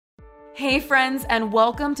Hey friends, and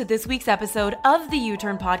welcome to this week's episode of the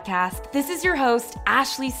U-Turn Podcast. This is your host,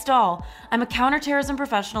 Ashley Stahl. I'm a counterterrorism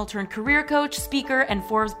professional turned career coach, speaker, and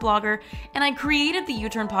Forbes blogger, and I created the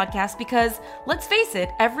U-Turn Podcast because, let's face it,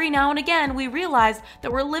 every now and again we realize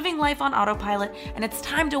that we're living life on autopilot and it's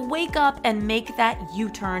time to wake up and make that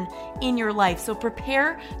U-turn in your life. So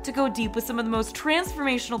prepare to go deep with some of the most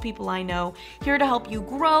transformational people I know, here to help you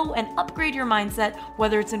grow and upgrade your mindset,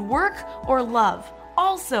 whether it's in work or love.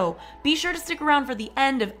 Also, be sure to stick around for the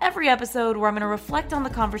end of every episode where I'm going to reflect on the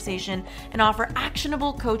conversation and offer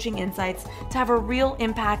actionable coaching insights to have a real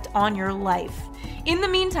impact on your life. In the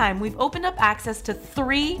meantime, we've opened up access to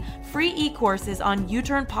 3 free e-courses on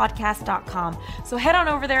uturnpodcast.com. So head on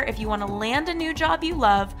over there if you want to land a new job you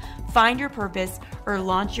love, find your purpose, or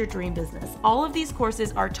launch your dream business. All of these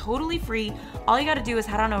courses are totally free. All you got to do is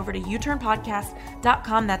head on over to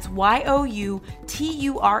uturnpodcast.com. That's YOUTURN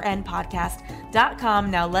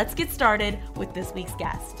podcast.com. Now let's get started with this week's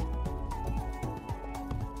guest.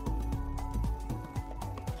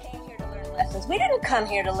 Came here to learn lessons. We didn't come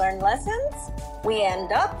here to learn lessons. We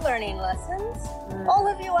end up learning lessons. All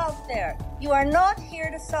of you out there, you are not here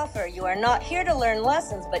to suffer. You are not here to learn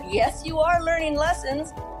lessons, but yes, you are learning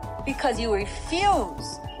lessons because you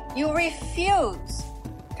refuse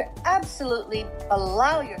to absolutely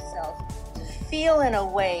allow yourself to feel in a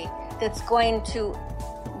way that's going to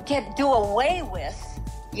do away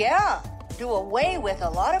with a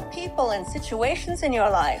lot of people and situations in your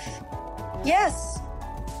life. Yes,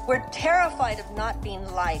 we're terrified of not being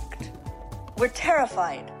liked. We're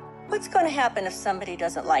terrified. What's going to happen if somebody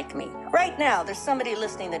doesn't like me? Right now, there's somebody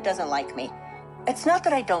listening that doesn't like me. It's not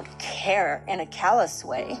that I don't care in a callous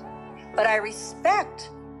way, but I respect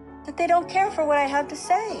that they don't care for what I have to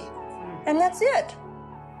say. And that's it.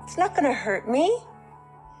 It's not going to hurt me.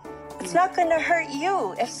 It's not going to hurt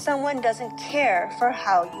you if someone doesn't care for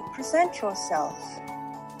how you present yourself.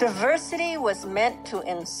 Diversity was meant to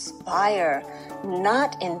inspire,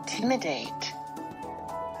 not intimidate.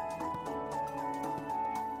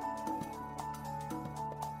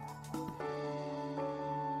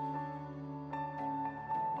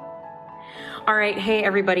 All right. Hey,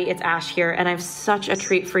 everybody. It's Ash here, and I have such a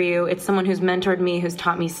treat for you. It's someone who's mentored me, who's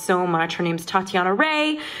taught me so much. Her name's Tatyana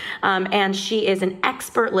Ray, and she is an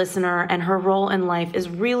expert listener, and her role in life is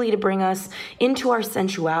really to bring us into our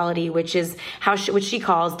sensuality, which is which she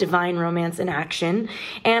calls divine romance in action.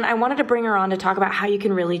 And I wanted to bring her on to talk about how you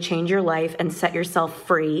can really change your life and set yourself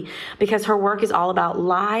free, because her work is all about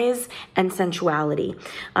lies and sensuality.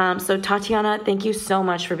 So Tatyana, thank you so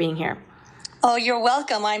much for being here. Oh, you're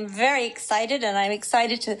welcome. I'm very excited, and I'm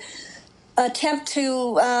excited to attempt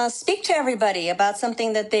to speak to everybody about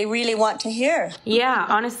something that they really want to hear. Yeah,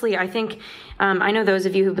 honestly, I think I know those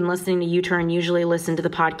of you who've been listening to U-Turn usually listen to the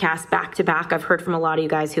podcast back to back. I've heard from a lot of you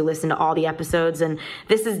guys who listen to all the episodes, and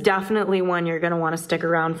this is definitely one you're going to want to stick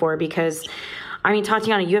around for because, I mean,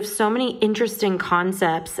 Tatyana, you have so many interesting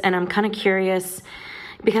concepts, and I'm kind of curious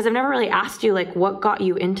because I've never really asked you, like, what got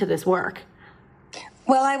you into this work?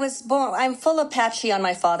 Well, I'm full Apache on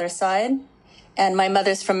my father's side, and my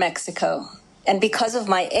mother's from Mexico. And because of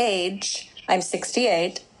my age, I'm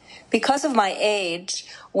 68, because of my age,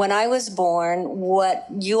 when I was born, what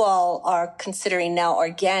you all are considering now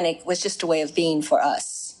organic was just a way of being for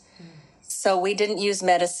us. So we didn't use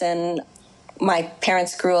medicine. My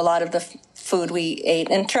parents grew a lot of the food we ate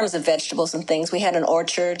in terms of vegetables and things. We had an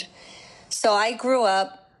orchard. So I grew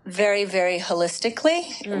up very, very holistically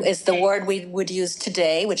is the word we would use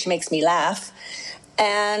today, which makes me laugh.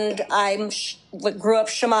 And I grew up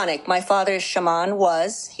shamanic. My father's shaman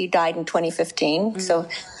he died in 2015. So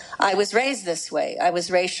I was raised this way. I was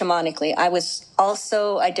raised shamanically. I was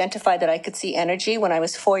also identified that I could see energy when I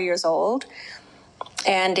was 4 years old.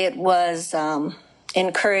 And it was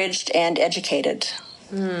encouraged and educated.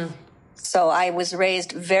 So I was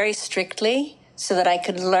raised very strictly so that I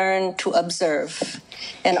could learn to observe.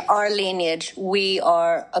 In our lineage, we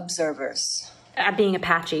are observers. Being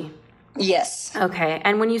Apache. Yes. Okay.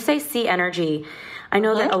 And when you say see energy, I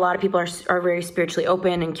know that a lot of people are very spiritually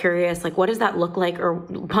open and curious. Like, what does that look like? Or,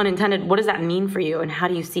 pun intended, what does that mean for you? And how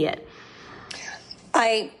do you see it?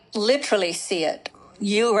 I literally see it.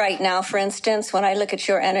 You right now, for instance, when I look at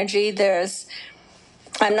your energy,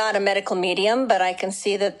 I'm not a medical medium, but I can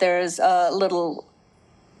see that there's a little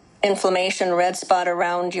inflammation, red spot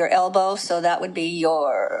around your elbow, so that would be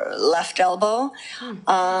your left elbow.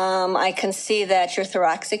 I can see that your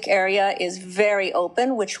thoracic area is very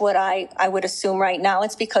open, which I would assume right now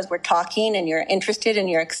it's because we're talking and you're interested and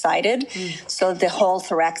you're excited. So the whole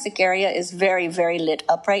thoracic area is very, very lit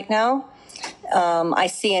up right now. I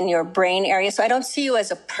see in your brain area. So I don't see you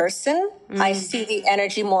as a person. I see the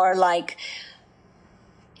energy more like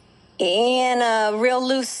in a real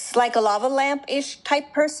loose, like a lava lamp-ish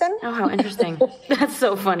type person. Oh, how interesting. That's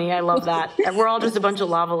so funny. I love that. We're all just a bunch of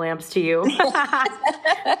lava lamps to you.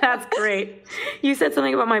 That's great. You said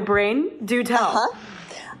something about my brain. Do tell.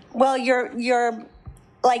 Well, you're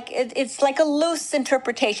like, it's like a loose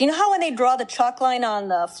interpretation. You know how when they draw the chalk line on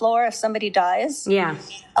the floor if somebody dies? Yeah.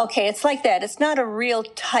 Okay, it's like that. It's not a real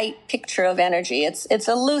tight picture of energy. It's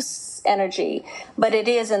a loose energy, but it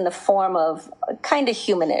is in the form of kind of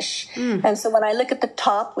humanish. And so when I look at the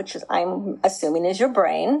top, which is, I'm assuming is your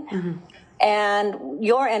brain, and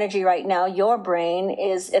your energy right now, your brain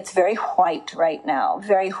it's very white right now,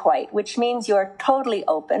 very white, which means you're totally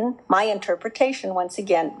open. My interpretation, once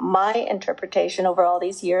again, my interpretation over all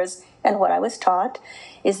these years and what I was taught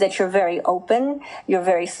is that you're very open, you're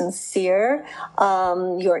very sincere,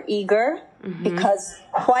 you're eager, because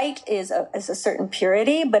white is a certain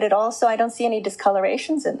purity, but it also, I don't see any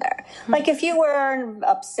discolorations in there. Like if you were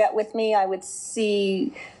upset with me, I would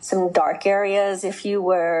see some dark areas. If you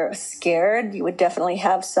were scared, you would definitely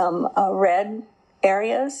have some red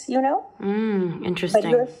areas, you know?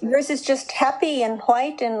 Interesting. But yours is just happy and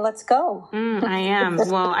white and let's go. I am.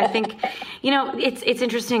 Well, I think, it's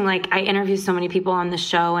interesting. Like I interview so many people on the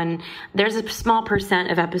show and there's a small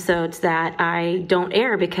percent of episodes that I don't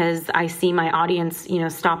air because I see my audience,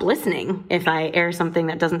 stop listening if I air something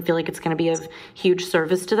that doesn't feel like it's going to be of huge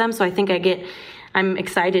service to them. So I think I'm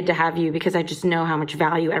excited to have you because I just know how much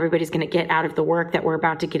value everybody's going to get out of the work that we're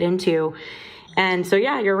about to get into. And so,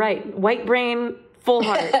 yeah, you're right. White brain, full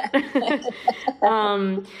heart.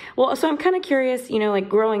 Well, so I'm kind of curious, like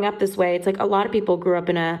growing up this way, it's like a lot of people grew up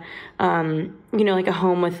in a, like a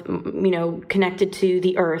home with, connected to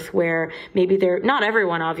the earth where maybe not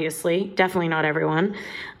everyone, obviously, definitely not everyone.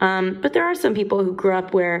 But there are some people who grew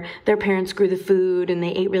up where their parents grew the food and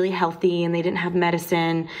they ate really healthy and they didn't have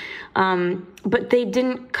medicine. But they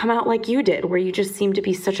didn't come out like you did, where you just seemed to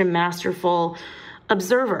be such a masterful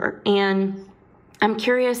observer. And I'm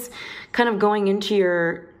curious, kind of going into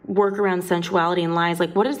your work around sensuality and lies,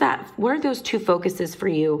 like what are those two focuses for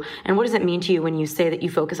you? And what does it mean to you when you say that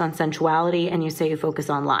you focus on sensuality and you say you focus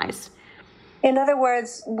on lies? In other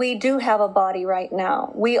words, we do have a body right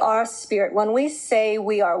now. We are spirit. When we say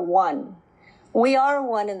we are one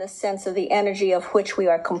in the sense of the energy of which we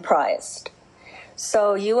are comprised.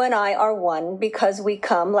 So you and I are one because we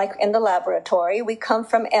come, like in the laboratory, we come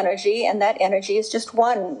from energy, and that energy is just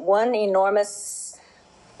one enormous,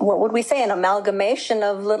 what would we say, an amalgamation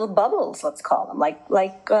of little bubbles, let's call them,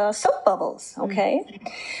 like soap bubbles, okay?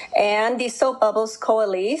 And these soap bubbles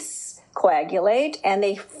coagulate, and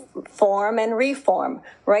they form and reform.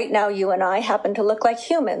 Right now, you and I happen to look like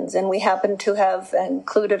humans, and we happen to have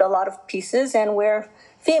included a lot of pieces, and we're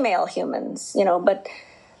female humans, but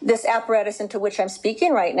this apparatus into which I'm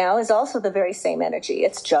speaking right now is also the very same energy.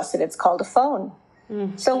 It's just that it's called a phone.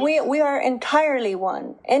 So we are entirely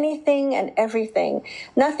one. Anything and everything.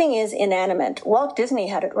 Nothing is inanimate. Walt Disney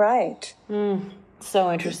had it right.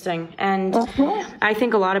 So interesting. And I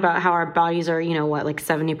think a lot about how our bodies are, like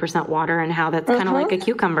 70% water, and how that's kind of like a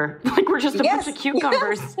cucumber. Like we're just a bunch of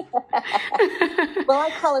cucumbers. Yes. Well, I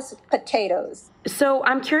call us potatoes. So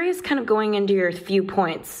I'm curious, kind of going into your few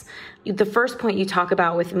points. The first point you talk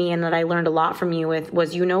about with me and that I learned a lot from you with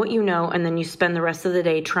was you know what you know, and then you spend the rest of the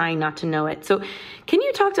day trying not to know it. So can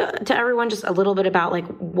you talk to everyone just a little bit about like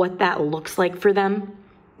what that looks like for them?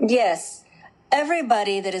 Yes.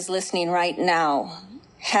 Everybody that is listening right now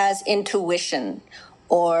has intuition,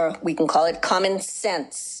 or we can call it common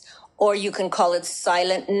sense, or you can call it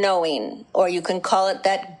silent knowing, or you can call it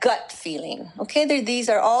that gut feeling. Okay, these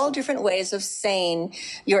are all different ways of saying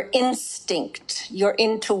your instinct, your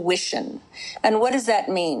intuition. And what does that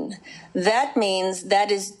mean? That means that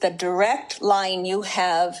is the direct line you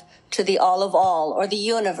have to the all of all, or the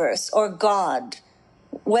universe, or God,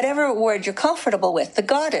 whatever word you're comfortable with, the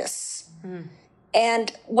goddess.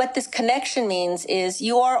 And what this connection means is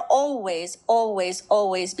you are always, always,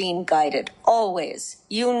 always being guided. Always.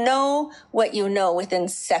 You know what you know within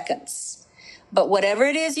seconds. But whatever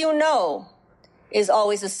it is you know is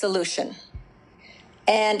always a solution.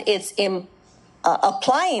 And it's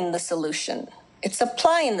applying the solution. It's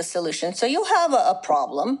applying the solution. So you have a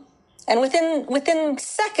problem, and within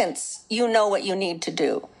seconds, you know what you need to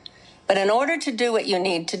do. But in order to do what you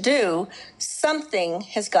need to do, something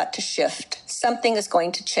has got to shift. Something is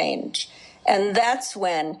going to change. And that's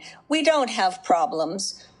when we don't have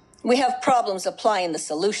problems. We have problems applying the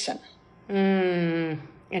solution.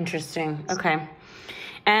 Interesting. Okay.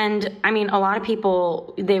 And I mean, a lot of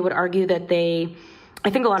people, they would argue that they I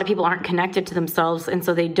think a lot of people aren't connected to themselves. And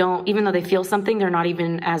so they don't, even though they feel something, they're not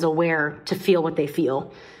even as aware to feel what they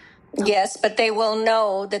feel. Yes, but they will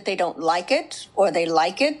know that they don't like it, or they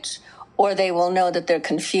like it, or they will know that they're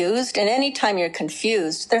confused. And anytime you're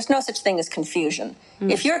confused, there's no such thing as confusion.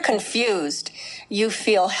 If you're confused, you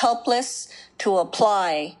feel helpless to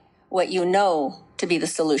apply what you know to be the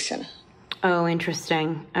solution. Oh,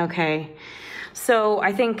 interesting. Okay. So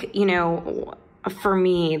I think, for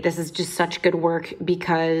me, this is just such good work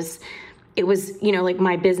because it was, like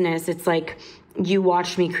my business, it's like you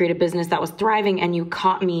watched me create a business that was thriving and you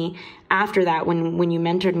caught me after that when you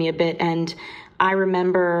mentored me a bit. And I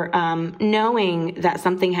remember knowing that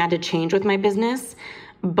something had to change with my business,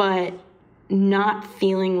 but not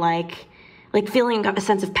feeling like feeling a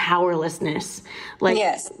sense of powerlessness.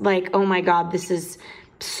 Yes. Like, oh my God, this is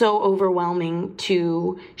so overwhelming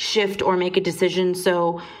to shift or make a decision.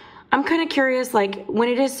 So I'm kind of curious, like when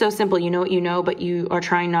it is so simple, you know what you know, but you are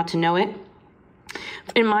trying not to know it.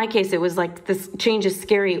 In my case, it was like this change is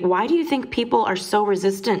scary. Why do you think people are so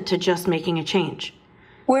resistant to just making a change?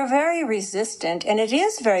 We're very resistant, and it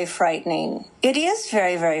is very frightening. It is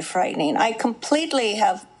very, very frightening. I completely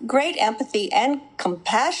have great empathy and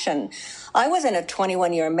compassion. I was in a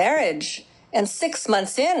 21-year marriage, and 6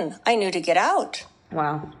 months in, I knew to get out.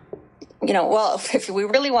 Wow. Well, if we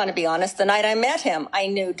really want to be honest, the night I met him, I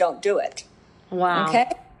knew don't do it. Wow. Okay?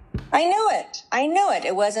 I knew it.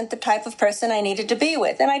 It wasn't the type of person I needed to be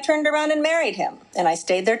with. And I turned around and married him. And I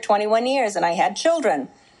stayed there 21 years, and I had children.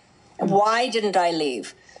 Why didn't I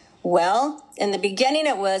leave? Well, in the beginning,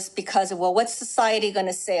 it was because of, what's society going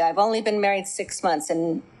to say? I've only been married 6 months,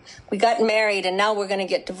 and we got married, and now we're going to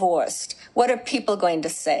get divorced. What are people going to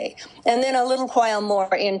say? And then a little while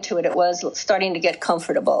more into it, it was starting to get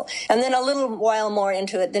comfortable. And then a little while more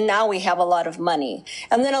into it, then now we have a lot of money.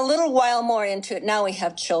 And then a little while more into it, now we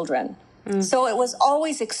have children. So it was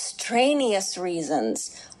always extraneous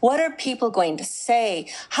reasons. What are people going to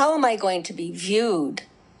say? How am I going to be viewed?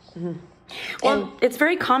 Well, it's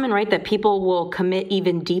very common, right, that people will commit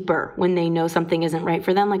even deeper when they know something isn't right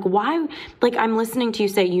for them. Like, why? Like, I'm listening to you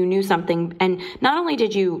say you knew something, and not only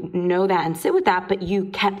did you know that and sit with that, but you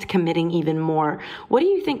kept committing even more. What do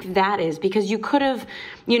you think that is? Because you could have,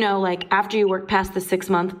 like, after you worked past the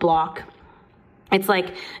 6-month block, it's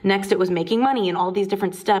like next it was making money and all these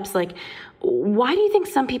different steps. Like, why do you think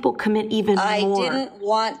some people commit even more? I didn't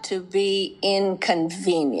want to be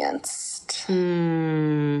inconvenienced.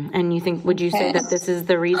 And you think, would you say that this is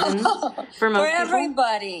the reason for most people?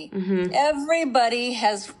 Everybody. Mm-hmm. Everybody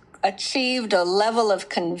has achieved a level of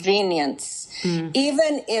convenience.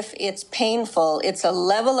 Even if it's painful, it's a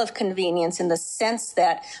level of convenience in the sense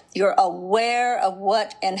that you're aware of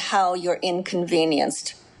what and how you're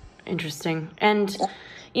inconvenienced. Interesting. And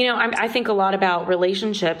I think a lot about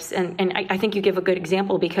relationships, and I think you give a good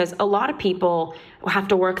example because a lot of people have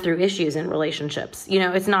to work through issues in relationships.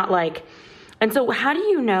 It's not like, and so how do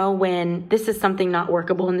you know when this is something not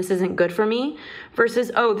workable and this isn't good for me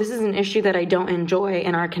versus, oh, this is an issue that I don't enjoy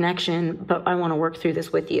in our connection, but I want to work through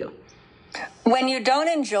this with you? When you don't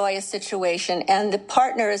enjoy a situation and the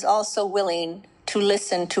partner is also willing to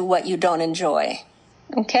listen to what you don't enjoy,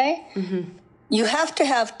 okay? Mm-hmm. You have to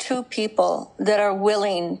have two people that are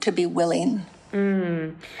willing to be willing.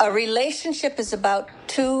 A relationship is about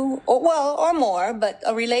two, or more, but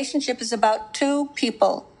a relationship is about two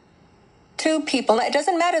people. Two people. It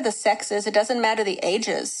doesn't matter the sexes. It doesn't matter the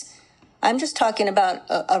ages. I'm just talking about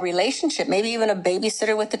a relationship, maybe even a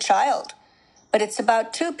babysitter with a child. But it's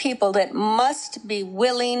about two people that must be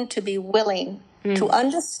willing to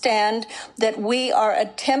understand that we are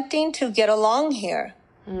attempting to get along here.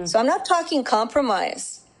 So I'm not talking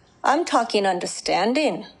compromise. I'm talking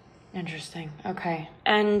understanding. Interesting. Okay.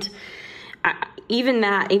 And even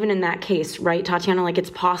in that case, right, Tatyana, like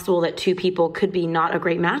it's possible that two people could be not a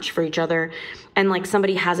great match for each other and like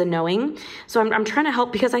somebody has a knowing. So I'm trying to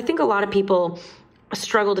help because I think a lot of people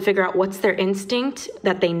struggle to figure out what's their instinct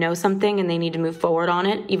that they know something and they need to move forward on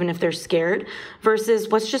it, even if they're scared, versus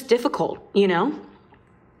what's just difficult,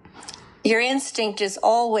 Your instinct is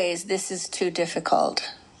always, this is too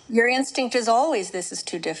difficult. Your instinct is always, this is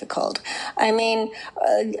too difficult. I mean,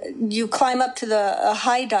 you climb up to the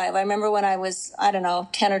high dive. I remember when I was, 10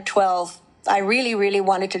 or 12, I really, really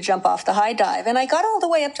wanted to jump off the high dive. And I got all the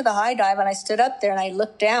way up to the high dive and I stood up there and I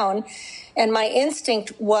looked down and my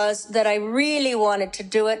instinct was that I really wanted to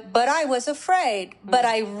do it, but I was afraid. But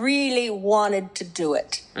I really wanted to do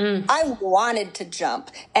it. I wanted to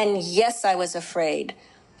jump. And yes, I was afraid.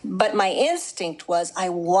 But my instinct was I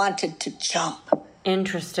wanted to jump.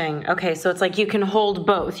 Interesting. Okay, so it's like you can hold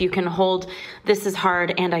both. You can hold this is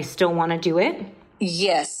hard and I still want to do it.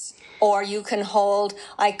 Yes. Or you can hold,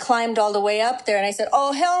 I climbed all the way up there and I said,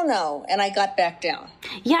 oh, hell no. And I got back down.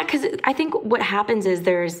 Yeah, because I think what happens is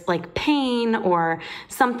there's like pain or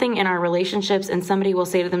something in our relationships, and somebody will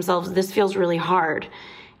say to themselves, this feels really hard.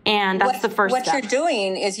 And that's the first step. What you're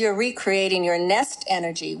doing is you're recreating your nest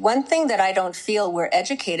energy. One thing that I don't feel we're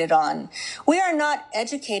educated on, we are not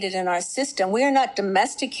educated in our system. We are not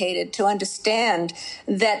domesticated to understand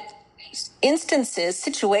that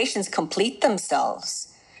situations complete themselves.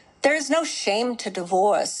 There is no shame to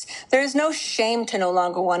divorce. There is no shame to no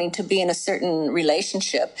longer wanting to be in a certain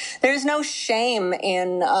relationship. There is no shame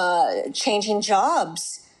in changing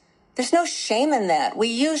jobs. There's no shame in that. We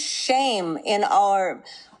use shame in our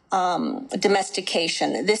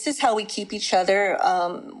domestication. This is how we keep each other,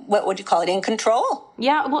 what would you call it, in control?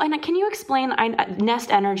 Yeah, well, and can you explain,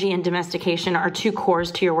 nest energy and domestication are two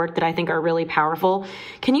cores to your work that I think are really powerful.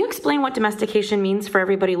 Can you explain what domestication means for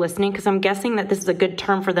everybody listening? Because I'm guessing that this is a good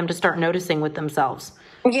term for them to start noticing with themselves.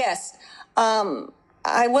 Yes.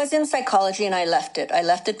 I was in psychology and I left it. I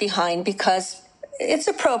left it behind because it's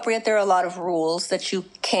appropriate. There are a lot of rules that you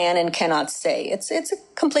can and cannot say. It's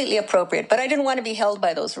completely appropriate, but I didn't want to be held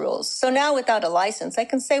by those rules. So now without a license, I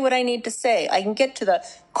can say what I need to say. I can get to the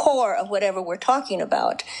core of whatever we're talking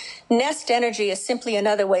about. Nest energy is simply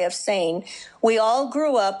another way of saying we all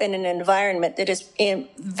grew up in an environment that is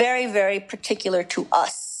very, very particular to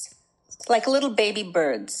us, like little baby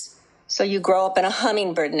birds. So you grow up in a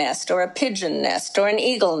hummingbird nest or a pigeon nest or an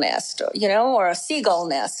eagle nest, or a seagull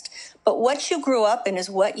nest. But what you grew up in is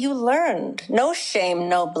what you learned. No shame,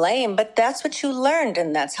 no blame, but that's what you learned,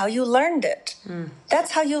 and that's how you learned it.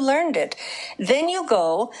 That's how you learned it. Then you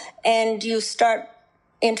go and you start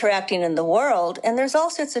interacting in the world, and there's all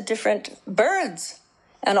sorts of different birds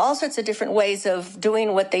and all sorts of different ways of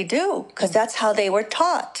doing what they do, because that's how they were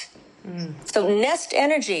taught. So nest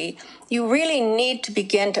energy, you really need to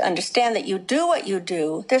begin to understand that you do what you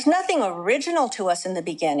do. There's nothing original to us in the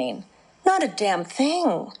beginning. Not a damn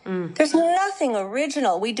thing. There's nothing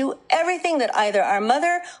original. We do everything that either our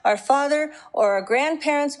mother, our father, or our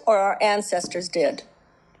grandparents, or our ancestors did.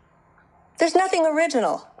 There's nothing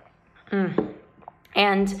original.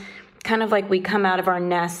 And kind of like we come out of our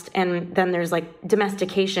nest, and then there's like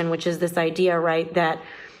domestication, which is this idea, right, that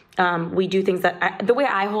we do things that, the way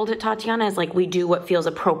I hold it, Tatyana, is like we do what feels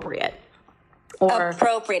appropriate.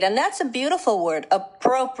 Appropriate. And that's a beautiful word,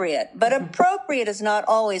 appropriate. But appropriate is not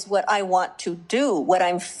always what I want to do, what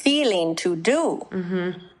I'm feeling to do.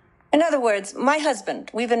 In other words, my husband,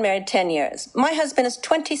 we've been married 10 years. My husband is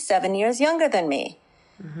 27 years younger than me.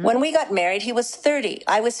 When we got married, he was 30.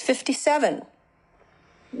 I was 57.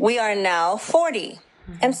 We are now 40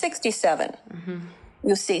 and 67.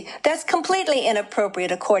 You see, that's completely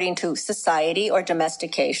inappropriate according to society or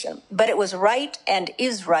domestication. But it was right and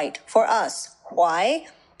is right for us. Why?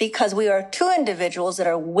 Because we are two individuals that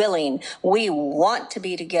are willing. We want to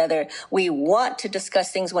be together. We want to discuss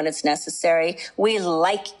things when it's necessary. We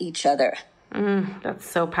like each other. That's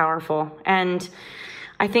so powerful. And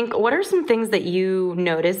I think, what are some things that you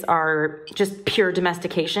notice are just pure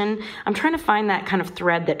domestication? I'm trying to find that kind of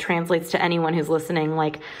thread that translates to anyone who's listening,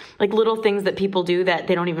 like little things that people do that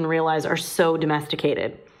they don't even realize are so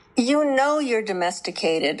domesticated. You know you're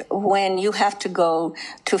domesticated when you have to go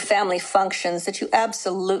to family functions that you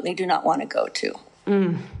absolutely do not want to go to.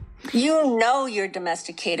 You know you're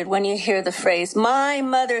domesticated when you hear the phrase, my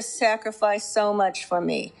mother sacrificed so much for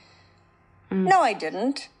me. No, I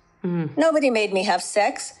didn't. Nobody made me have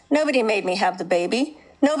sex. Nobody made me have the baby.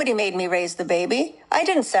 Nobody made me raise the baby. I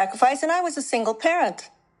didn't sacrifice, and I was a single parent.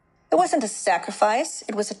 It wasn't a sacrifice.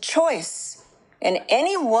 It was a choice. And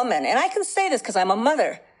any woman, and I can say this because I'm a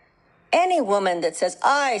mother, any woman that says,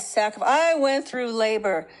 I went through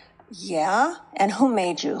labor. Yeah? And who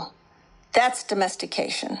made you? That's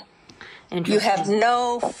domestication. You have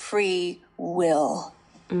no free will.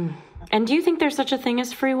 And do you think there's such a thing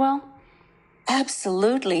as free will?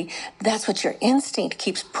 Absolutely. That's what your instinct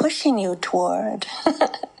keeps pushing you toward.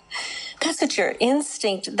 That's what your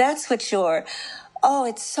instinct, that's what your,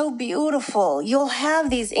 it's so beautiful. You'll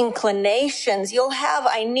have these inclinations. You'll have,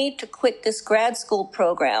 I need to quit this grad school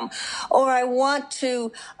program, or I want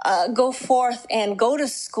to go forth and go to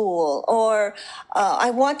school, or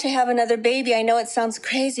I want to have another baby. I know it sounds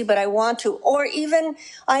crazy, but I want to. Or even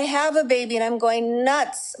I have a baby and I'm going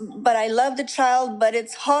nuts, but I love the child, but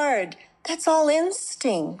it's hard. That's all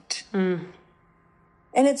instinct. And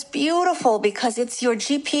it's beautiful because it's your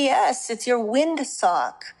GPS. It's your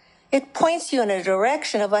windsock. It points you in a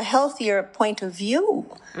direction of a healthier point of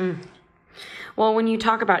view. Well, when you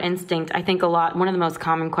talk about instinct, I think one of the most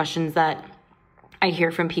common questions that I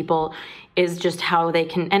hear from people is just how they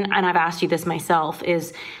can, and I've asked you this myself,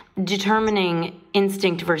 is determining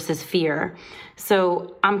instinct versus fear.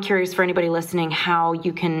 So I'm curious for anybody listening how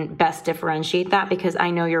you can best differentiate that, because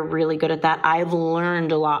I know you're really good at that. I've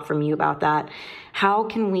learned a lot from you about that. How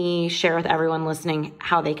can we share with everyone listening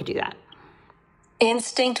how they could do that?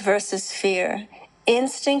 Instinct versus fear.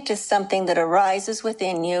 Instinct is something that arises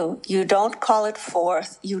within you. You don't call it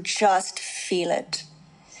forth. You just feel it.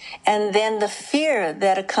 And then the fear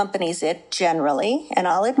that accompanies it generally, and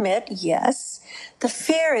I'll admit, yes, the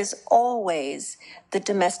fear is always the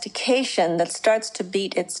domestication that starts to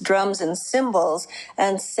beat its drums and cymbals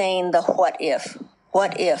and saying the what if,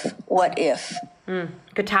 what if, what if.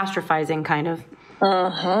 Catastrophizing, kind of.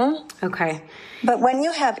 Okay. But when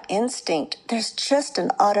you have instinct, there's just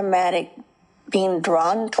an automatic being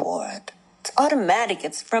drawn toward. It's automatic.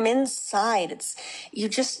 It's from inside. It's you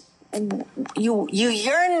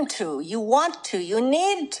yearn to, you want to, you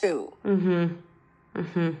need to.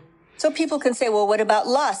 So people can say, well, what about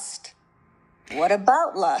lust? What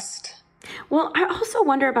about lust? Well, I also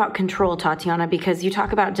wonder about control, Tatyana, because you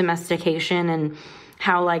talk about domestication and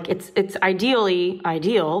how like it's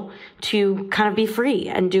ideal to kind of be free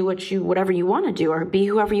and do whatever you want to do or be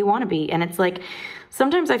whoever you want to be. And it's like,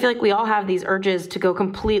 sometimes I feel like we all have these urges to go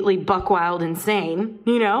completely buck wild insane,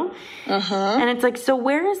 you know? And it's like, so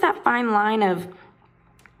where is that fine line of,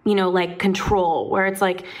 you know, like control, where it's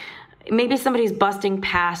like maybe somebody's busting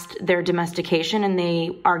past their domestication and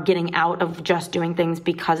they are getting out of just doing things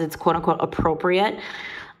because it's quote unquote appropriate.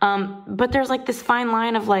 But there's like this fine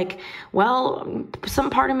line of like, well, some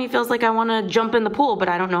part of me feels like I want to jump in the pool, but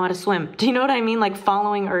I don't know how to swim. Do you know what I mean? Like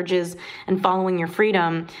following urges and following your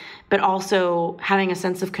freedom, but also having a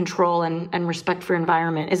sense of control and respect for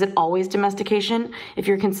environment. Is it always domestication if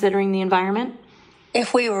you're considering the environment?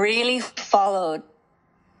 If we really followed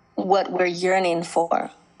what we're yearning for,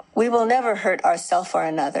 we will never hurt ourselves or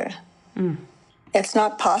another. It's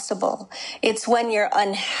not possible. It's when you're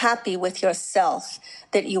unhappy with yourself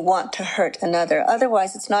that you want to hurt another.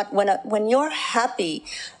 Otherwise, it's not. When you're happy,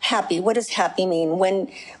 what does happy mean?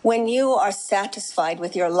 When you are satisfied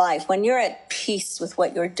with your life, when you're at peace with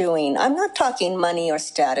what you're doing. I'm not talking money or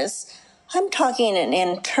status. I'm talking an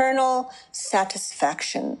internal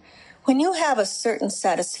satisfaction. When you have a certain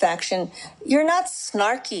satisfaction, you're not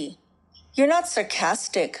snarky. You're not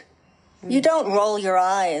sarcastic. You don't roll your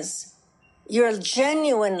eyes. You're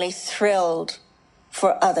genuinely thrilled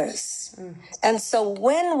for others. And so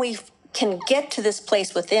when we can get to this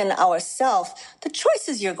place within ourselves, the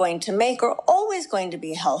choices you're going to make are always going to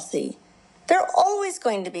be healthy. They're always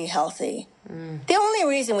going to be healthy. The only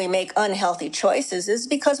reason we make unhealthy choices is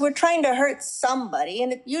because we're trying to hurt somebody,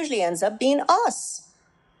 and it usually ends up being us.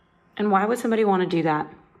 And why would somebody want to do that?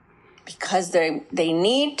 Because they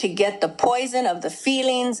need to get the poison of the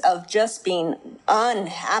feelings of just being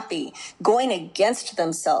unhappy, going against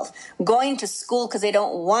themselves, going to school because they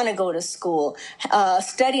don't want to go to school,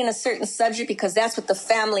 studying a certain subject because that's what the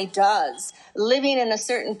family does, living in a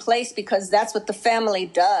certain place because that's what the family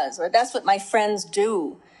does, or that's what my friends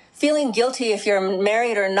do, feeling guilty if you're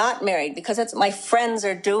married or not married because that's what my friends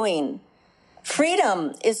are doing.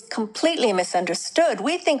 Freedom is completely misunderstood.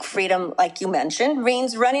 We think freedom, like you mentioned,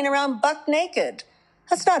 means running around buck naked.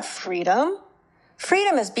 That's not freedom.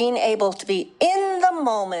 Freedom is being able to be in the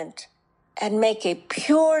moment and make a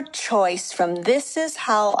pure choice from this is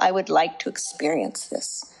how I would like to experience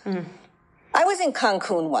this. I was in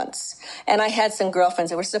Cancun once, and I had some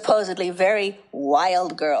girlfriends that were supposedly very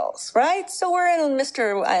wild girls, right? So we're in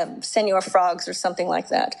Mr. Senor Frogs or something like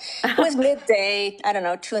that. It was midday,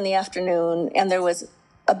 2 p.m, and there was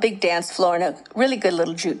a big dance floor and a really good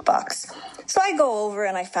little jukebox. So I go over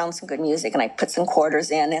and I found some good music and I put some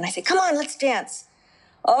quarters in and I say, come on, let's dance.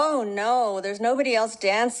 Oh no, there's nobody else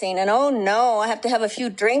dancing. And oh no, I have to have a few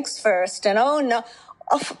drinks first. And oh no,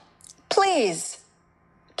 please,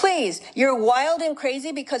 you're wild and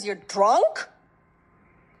crazy because you're drunk?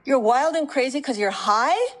 You're wild and crazy because you're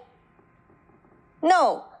high?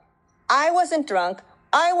 No, I wasn't drunk.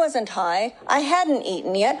 I wasn't high. I hadn't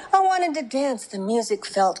eaten yet. I wanted to dance. The music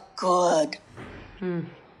felt good.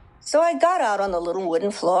 So I got out on the little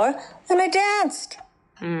wooden floor and I danced.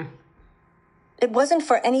 It wasn't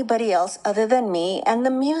for anybody else other than me and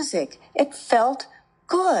the music. It felt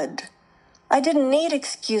good. I didn't need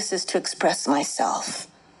excuses to express myself.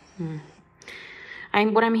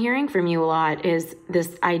 What I'm hearing from you a lot is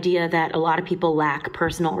this idea that a lot of people lack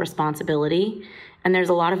personal responsibility and there's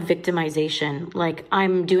a lot of victimization. Like,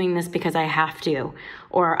 I'm doing this because I have to,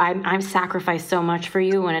 or I've sacrificed so much for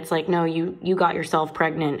you. And it's like, no, you got yourself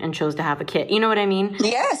pregnant and chose to have a kid. You know what I mean?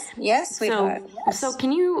 Yes, sweetheart. So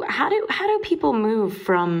can you, how do people move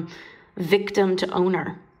from victim to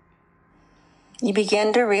owner? You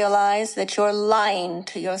begin to realize that you're lying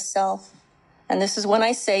to yourself. And this is when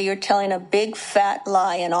I say you're telling a big fat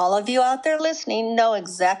lie. And all of you out there listening know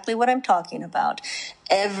exactly what I'm talking about.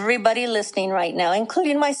 Everybody listening right now,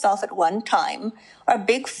 including myself at one time, are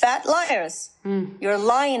big fat liars. You're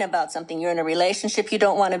lying about something. You're in a relationship you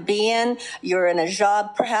don't want to be in. You're in a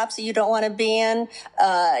job perhaps that you don't want to be in.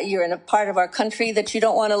 You're in a part of our country that you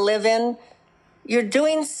don't want to live in. You're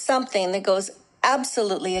doing something that goes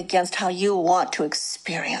absolutely against how you want to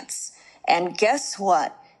experience. And guess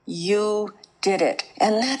what? You did it.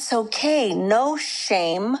 And that's okay. No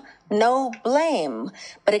shame, no blame,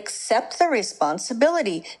 but accept the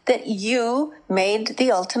responsibility that you made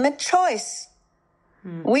the ultimate choice.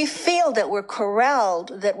 We feel that we're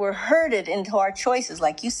corralled, that we're herded into our choices.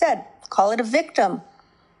 Like you said, call it a victim.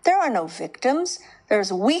 There are no victims.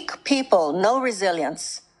 There's weak people, no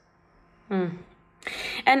resilience.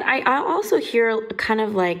 And I also hear kind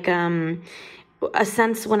of like a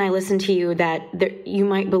sense when I listen to you that you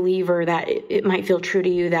might believe, or that it might feel true to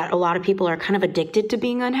you, that a lot of people are kind of addicted to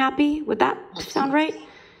being unhappy. Would that sound right?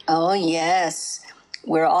 Oh, yes.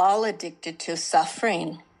 We're all addicted to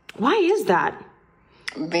suffering. Why is that?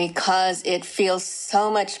 Because it feels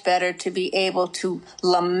so much better to be able to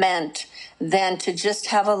lament than to just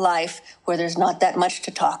have a life where there's not that much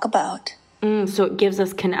to talk about. So it gives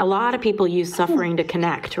us, a lot of people use suffering to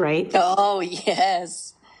connect, right? Oh,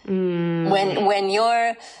 yes. When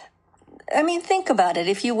you're, I mean, think about it.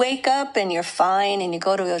 If you wake up and you're fine and you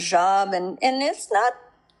go to a job and it's not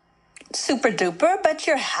super duper, but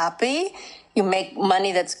you're happy, you make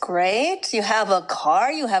money that's great, you have a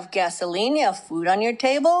car, you have gasoline, you have food on your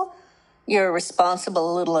table, you're a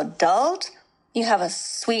responsible little adult, you have a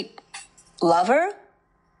sweet lover.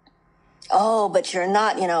 Oh, but you're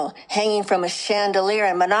not, hanging from a chandelier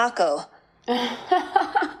in Monaco.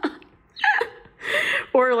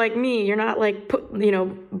 Or like me, you're not like,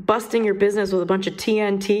 busting your business with a bunch of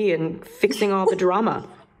TNT and fixing all the drama.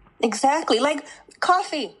 Exactly. Like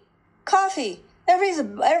coffee.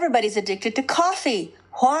 Everybody's addicted to coffee.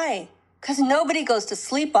 Why? Because nobody goes to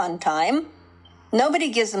sleep on time. Nobody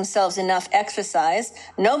gives themselves enough exercise.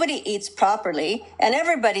 Nobody eats properly. And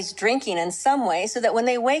everybody's drinking in some way so that when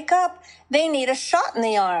they wake up, they need a shot in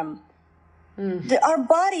the arm. Our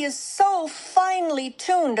body is so finely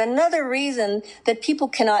tuned. Another reason that people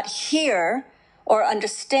cannot hear or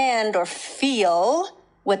understand or feel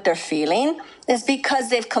what they're feeling is because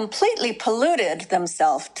they've completely polluted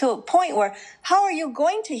themselves to a point where how are you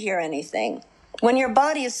going to hear anything when your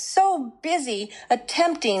body is so busy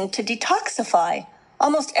attempting to detoxify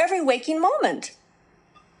almost every waking moment?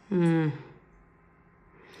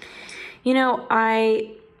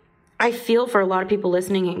 I feel for a lot of people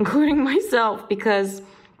listening, including myself, because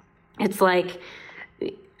it's like,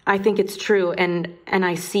 I think it's true. And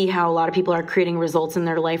I see how a lot of people are creating results in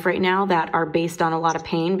their life right now that are based on a lot of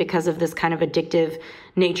pain because of this kind of addictive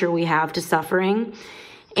nature we have to suffering.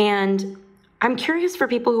 And I'm curious for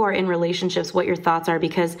people who are in relationships, what your thoughts are,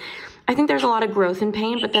 because I think there's a lot of growth in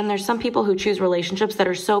pain, but then there's some people who choose relationships that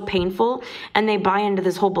are so painful and they buy into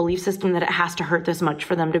this whole belief system that it has to hurt this much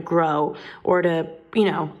for them to grow or to,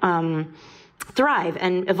 thrive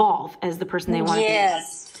and evolve as the person they want to be.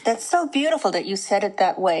 Yes, that's so beautiful that you said it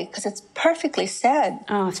that way, because it's perfectly said.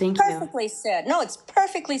 Oh, thank you. Perfectly said. No, it's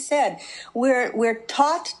perfectly said. We're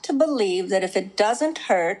taught to believe that if it doesn't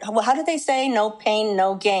hurt, well, how do they say? No pain,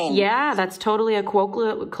 no gain. Yeah, that's totally a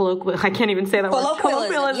colloquial. I can't even say that word.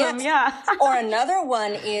 Colloquialism. Yes. Yeah. Or another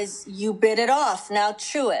one is you bit it off, now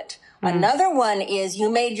chew it. Another one is you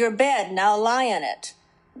made your bed, now lie in it.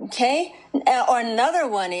 Okay? Or another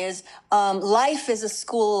one is life is a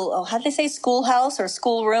school, how do they say, schoolhouse or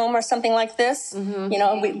schoolroom or something like this?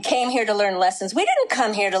 We came here to learn lessons. We didn't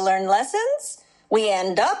come here to learn lessons. We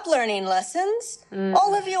end up learning lessons.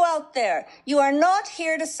 All of you out there, you are not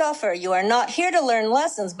here to suffer. You are not here to learn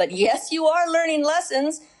lessons. But yes, you are learning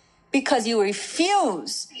lessons because you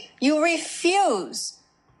refuse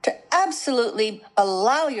to absolutely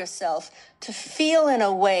allow yourself to feel in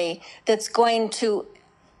a way that's going to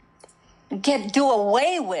do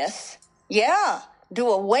away with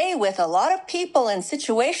a lot of people and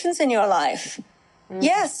situations in your life.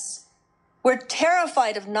 Yes, we're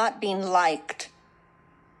terrified of not being liked.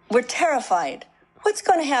 We're terrified. What's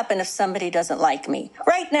going to happen if somebody doesn't like me?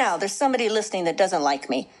 Right now, there's somebody listening that doesn't like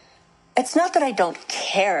me. It's not that I don't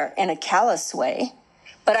care in a callous way,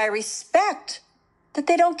 but I respect that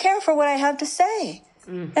they don't care for what I have to say.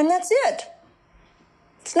 And that's it.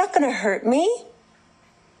 It's not going to hurt me.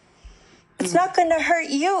 It's not going to hurt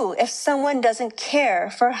you if someone doesn't care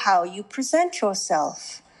for how you present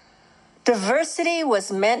yourself. Diversity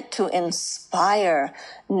was meant to inspire,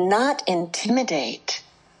 not intimidate.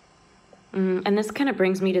 And this kind of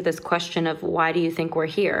brings me to this question of why do you think we're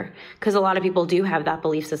here? Because a lot of people do have that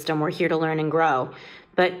belief system. We're here to learn and grow.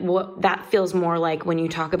 But that feels more like, when you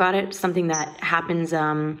talk about it, something that happens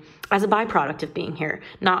as a byproduct of being here,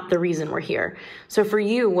 not the reason we're here. So for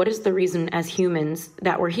you, what is the reason as humans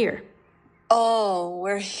that we're here? Oh,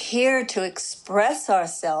 we're here to express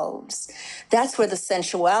ourselves. That's where the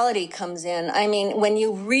sensuality comes in. I mean, when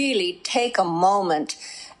you really take a moment,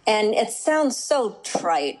 and it sounds so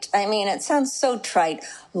trite. It sounds so trite.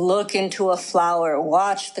 Look into a flower,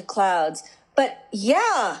 watch the clouds. But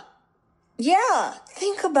yeah,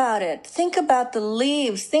 think about it. Think about the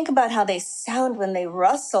leaves. Think about how they sound when they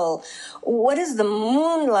rustle. What is the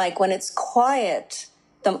moon like when it's quiet?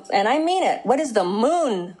 And I mean it. What is the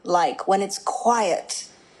moon like when it's quiet?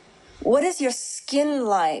 What is your skin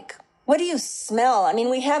like? What do you smell?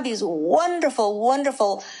 We have these wonderful,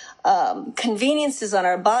 wonderful conveniences on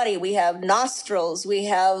our body. We have nostrils. We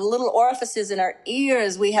have little orifices in our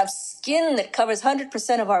ears. We have skin that covers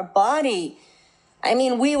 100% of our body.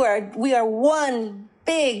 We are one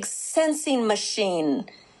big sensing machine.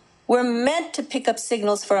 We're meant to pick up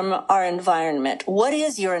signals from our environment. What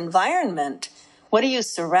is your environment? What are you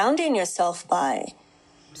surrounding yourself by?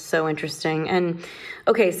 So interesting. And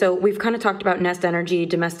okay, so we've kind of talked about nest energy,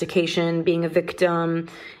 domestication, being a victim.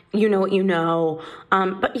 You know what you know.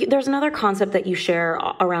 But there's another concept that you share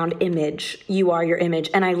around image. You are your image.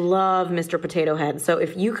 And I love Mr. Potato Head. So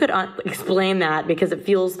if you could explain that, because it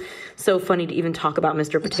feels so funny to even talk about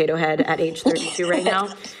Mr. Potato Head at age 32 right now.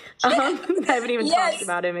 I haven't even talked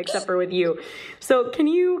about him except for with you. So can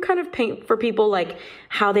you kind of paint for people like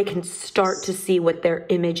how they can start to see what their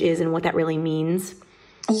image is and what that really means?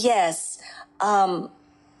 Yes.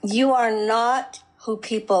 You are not who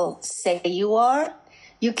people say you are.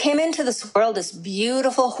 You came into this world this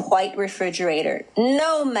beautiful white refrigerator.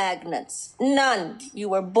 No magnets. None. You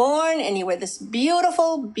were born and you were this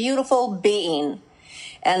beautiful, beautiful being.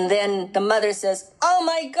 And then the mother says, oh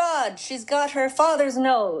my God, she's got her father's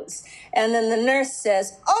nose. And then the nurse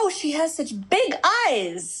says, oh, she has such big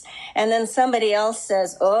eyes. And then somebody else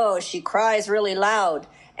says, oh, she cries really loud.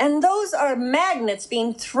 And those are magnets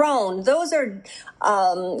being thrown. Those are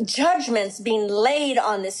judgments being laid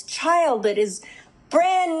on this child that is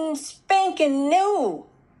brand spanking new.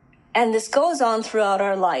 And this goes on throughout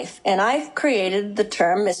our life. And I've created the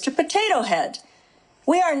term Mr. Potato Head.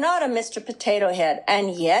 We are not a Mr. Potato Head,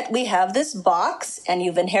 and yet we have this box, and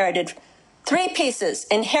you've inherited 3 pieces.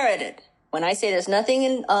 Inherited. When I say there's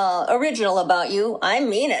nothing original about you, I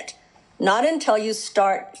mean it. Not until you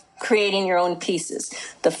start creating your own pieces.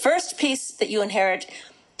 The first piece that you inherit,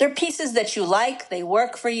 they're pieces that you like, they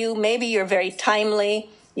work for you. Maybe you're very timely,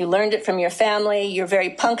 you learned it from your family, you're very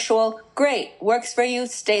punctual. Great, works for you,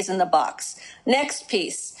 stays in the box. Next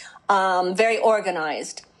piece, very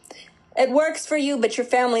organized. It works for you, but your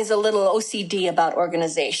family's a little OCD about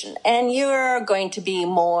organization, and you're going to be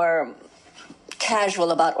more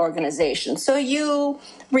casual about organization. So you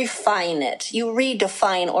refine it. You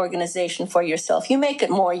redefine organization for yourself. You make it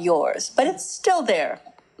more yours, but it's still there.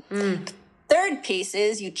 Third piece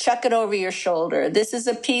is you chuck it over your shoulder. This is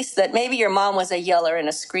a piece that maybe your mom was a yeller and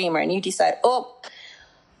a screamer, and you decide, oh,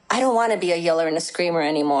 I don't want to be a yeller and a screamer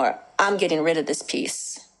anymore. I'm getting rid of this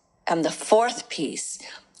piece. And the fourth piece,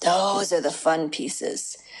 those are the fun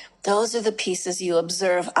pieces. Those are the pieces you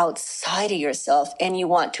observe outside of yourself, and you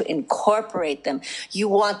want to incorporate them. You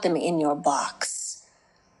want them in your box.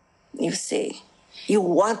 You see, you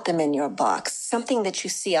want them in your box. Something that you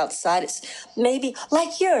see outside is maybe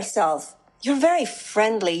like yourself. You're very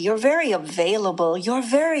friendly. You're very available. You're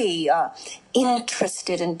very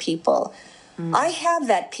interested in people. I have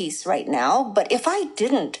that piece right now, but if I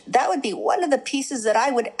didn't, that would be one of the pieces that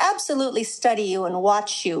I would absolutely study you and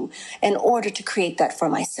watch you in order to create that for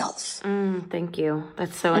myself. Thank you.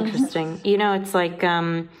 That's so interesting. You know, it's like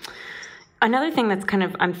another thing that's kind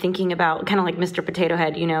of, I'm thinking about kind of like Mr. Potato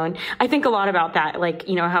Head, you know, and I think a lot about that, like,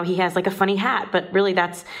 you know, how he has like a funny hat, but really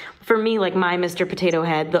that's, for me, like my Mr. Potato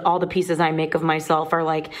Head, all the pieces I make of myself are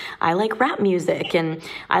like, I like rap music and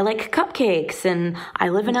I like cupcakes and I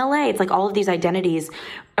live in LA. It's like all of these identities.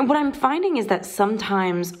 And what I'm finding is that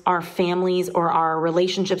sometimes our families or our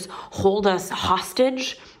relationships hold us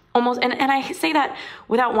hostage almost. And I say that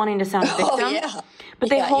without wanting to sound victim, but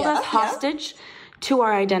they hold us hostage to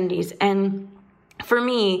our identities. And for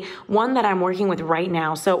me, one that I'm working with right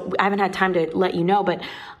now, so I haven't had time to let you know, but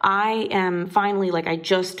I am finally, like, I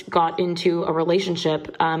just got into a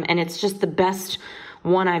relationship, and it's just the best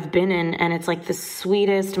one I've been in, and it's like the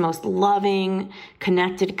sweetest, most loving,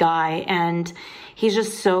 connected guy, and he's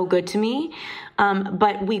just so good to me.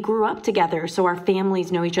 But we grew up together, so our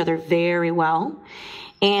families know each other very well.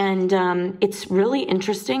 And it's really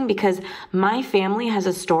interesting because my family has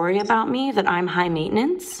a story about me that I'm high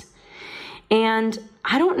maintenance. And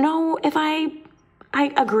I don't know if I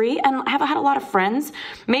agree, and I have had a lot of friends.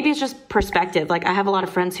 Maybe it's just perspective. Like, I have a lot of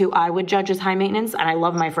friends who I would judge as high maintenance, and I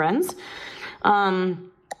love my friends.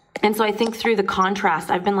 And so I think through the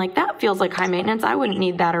contrast, I've been like, that feels like high maintenance. I wouldn't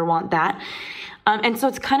need that or want that. And so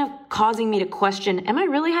it's kind of causing me to question, am I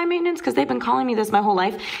really high maintenance? Because they've been calling me this my whole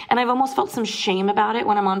life. And I've almost felt some shame about it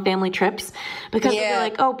when I'm on family trips because they're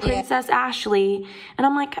like, oh, Princess Ashley. And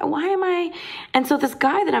I'm like, why am I? And so this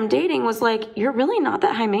guy that I'm dating was like, you're really not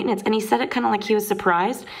that high maintenance. And he said it kind of like he was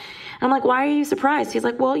surprised. And I'm like, why are you surprised? He's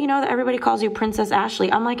like, well, you know that everybody calls you Princess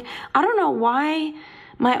Ashley. I'm like, I don't know why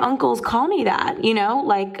my uncles call me that, you know,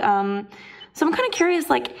 like, so I'm kind of curious,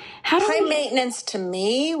 like, how do high maintenance to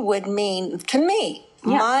me would mean,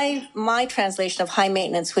 my translation of high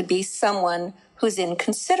maintenance would be someone who's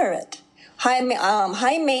inconsiderate.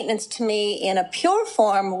 High maintenance to me in a pure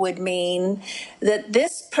form would mean that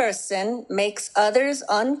this person makes others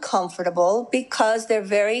uncomfortable because they're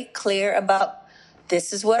very clear about,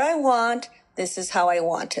 this is what I want, this is how I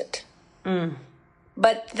want it.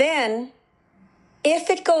 But then, if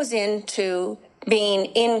it goes into being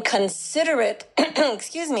inconsiderate,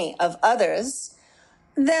 of others,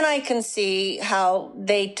 then I can see how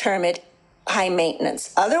they term it high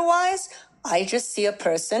maintenance. Otherwise, I just see a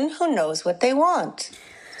person who knows what they want.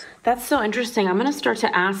 That's so interesting. I'm going to start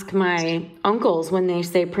to ask my uncles when they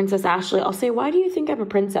say Princess Ashley, I'll say, why do you think I'm a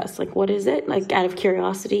princess? Like, what is it? Like, out of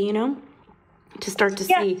curiosity, you know? To start to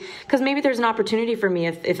see, because maybe there's an opportunity for me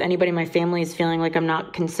if anybody in my family is feeling like I'm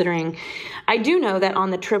not considering. I do know that on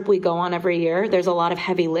the trip we go on every year, there's a lot of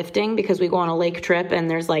heavy lifting because we go on a lake trip and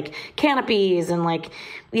there's like canopies and like,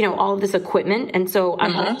 you know, all of this equipment. And so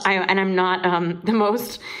I'm not the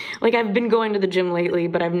most, like, I've been going to the gym lately,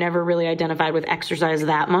 but I've never really identified with exercise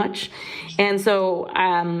that much. And so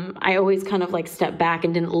I always kind of like stepped back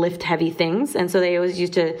and didn't lift heavy things. And so they always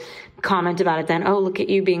used to comment about it then, oh, look at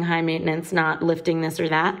you being high maintenance, not lifting this or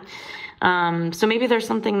that. So maybe there's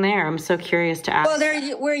something there. I'm so curious to ask.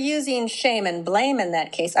 Well, we're using shame and blame in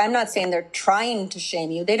that case. I'm not saying they're trying to shame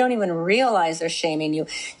you. They don't even realize they're shaming you.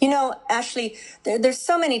 You know, Ashley, there's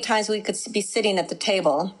so many times we could be sitting at the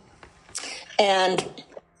table and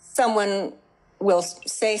someone will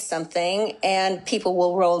say something and people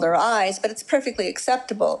will roll their eyes, but it's perfectly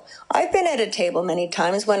acceptable. I've been at a table many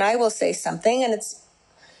times when I will say something and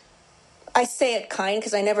I say it kind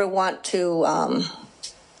because I never want to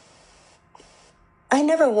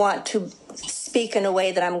speak in a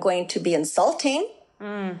way that I'm going to be insulting,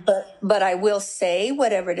 but I will say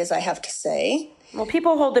whatever it is I have to say. Well,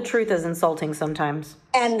 people hold the truth as insulting sometimes.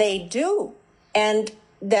 And they do. And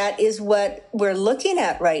that is what we're looking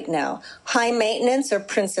at right now. High maintenance or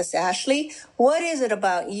Princess Ashley, what is it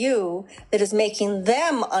about you that is making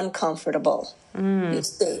them uncomfortable? You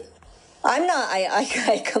see.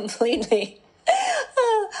 I completely,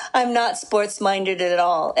 I'm not sports-minded at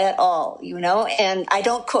all, you know, and I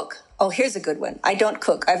don't cook. Oh, here's a good one. I don't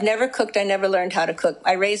cook. I've never cooked. I never learned how to cook.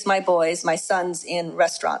 I raised my sons in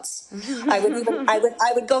restaurants. I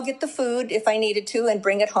would go get the food if I needed to and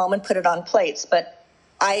bring it home and put it on plates, but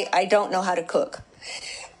I don't know how to cook.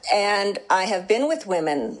 And I have been with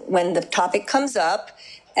women when the topic comes up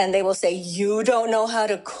and they will say, you don't know how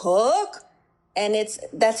to cook? And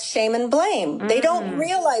that's shame and blame. They don't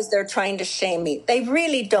realize they're trying to shame me. They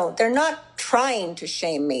really don't. They're not trying to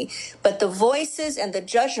shame me. But the voices and the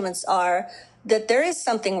judgments are that there is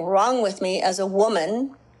something wrong with me as a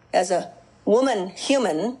woman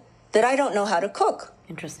human, that I don't know how to cook.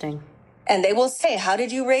 Interesting. And they will say, how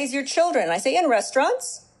did you raise your children? I say, in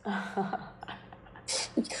restaurants.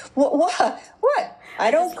 What?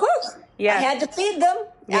 I don't cook. Yeah. I had to feed them.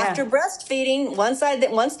 Yeah. After breastfeeding, once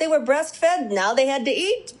they were breastfed, now they had to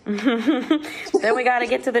eat. Then we got to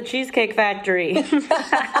get to the Cheesecake Factory.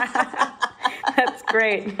 That's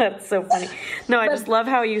great. That's so funny. No, I just love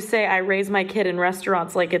how you say I raise my kid in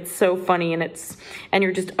restaurants. Like, it's so funny and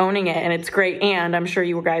you're just owning it and it's great. And I'm sure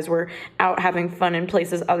you guys were out having fun in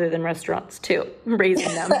places other than restaurants too,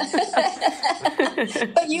 raising them.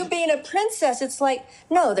 But you being a princess, it's like,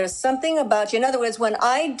 no, there's something about you. In other words, when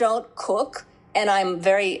I don't cook, and I'm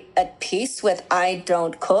very at peace with I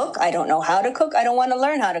don't cook. I don't know how to cook. I don't want to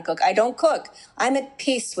learn how to cook. I don't cook. I'm at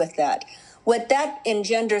peace with that. what that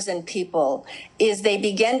engenders in people is they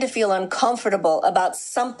begin to feel uncomfortable about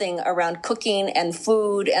something around cooking and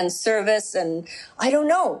food and service. And I don't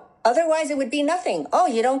know. Otherwise, it would be nothing. Oh,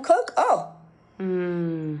 you don't cook? Oh.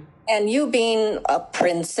 And you being a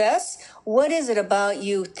princess, what is it about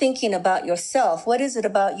you thinking about yourself? What is it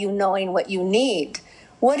about you knowing what you need?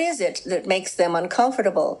 What is it that makes them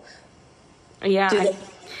uncomfortable? Yeah,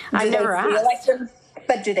 I've never asked.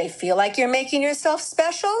 But do they feel like you're making yourself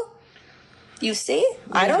special? You see?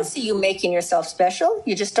 Yeah. I don't see you making yourself special.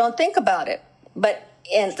 You just don't think about it. But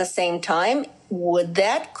at the same time, could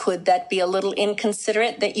that be a little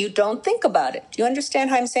inconsiderate that you don't think about it? Do you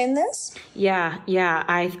understand how I'm saying this? Yeah.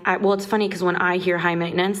 Well, it's funny because when I hear high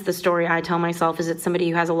maintenance, the story I tell myself is it's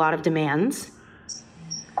somebody who has a lot of demands.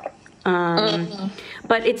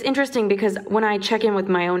 But it's interesting because when I check in with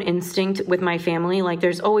my own instinct with my family, like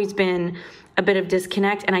there's always been a bit of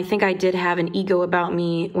disconnect. And I think I did have an ego about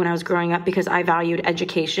me when I was growing up because I valued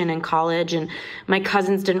education and college, and my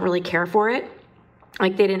cousins didn't really care for it.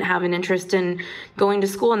 Like they didn't have an interest in going to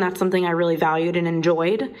school, and that's something I really valued and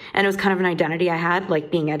enjoyed. And it was kind of an identity I had,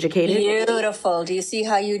 like being educated. Beautiful. Do you see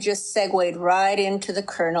how you just segued right into the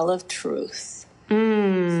kernel of truth?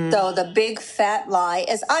 So the big fat lie,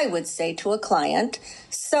 as I would say to a client,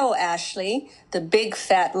 so Ashley, the big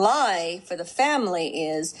fat lie for the family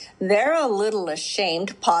is they're a little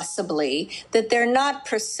ashamed, possibly, that they're not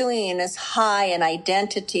pursuing as high an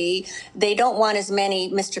identity. They don't want as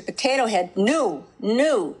many Mr. Potato Head, new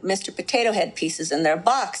Mr. Potato Head pieces in their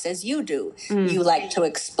box as you do. You like to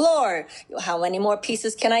explore. How many more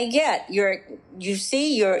pieces can I get?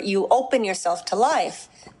 You open yourself to life.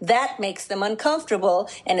 That makes them uncomfortable,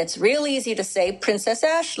 and it's real easy to say, Princess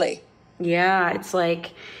Ashley. Yeah, it's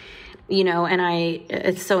like,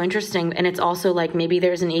 it's so interesting. And it's also like maybe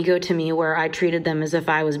there's an ego to me where I treated them as if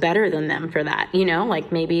I was better than them for that,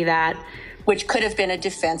 like maybe that. Which could have been a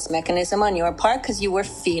defense mechanism on your part because you were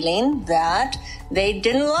feeling that they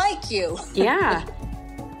didn't like you. Yeah.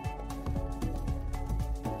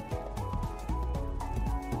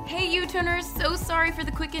 Hey U-Turners, so sorry for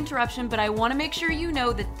the quick interruption, but I want to make sure you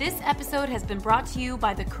know that this episode has been brought to you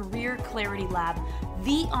by the Career Clarity Lab,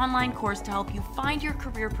 the online course to help you find your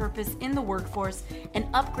career purpose in the workforce and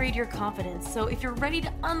upgrade your confidence. So if you're ready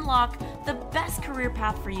to unlock the best career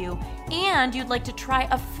path for you and you'd like to try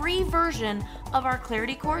a free version of our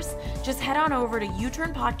Clarity course, just head on over to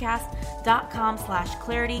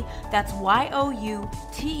youturnpodcast.com/clarity. That's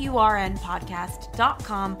YOUTURN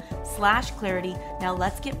podcast.com/clarity. Now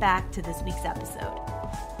let's get back to this week's episode.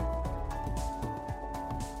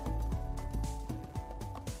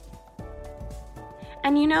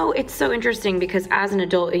 And it's so interesting because as an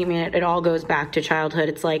adult, it all goes back to childhood.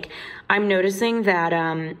 It's like I'm noticing that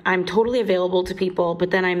I'm totally available to people, but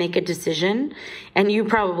then I make a decision. And you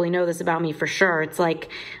probably know this about me for sure. It's like,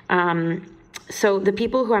 so the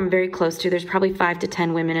people who I'm very close to, there's probably 5 to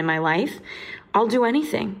 10 women in my life. I'll do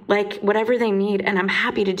anything, like whatever they need, and I'm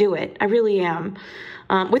happy to do it. I really am.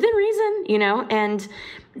 Within reason,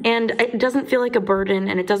 and it doesn't feel like a burden,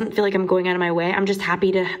 and it doesn't feel like I'm going out of my way. I'm just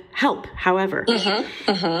happy to help, however.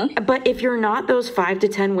 But if you're not those 5 to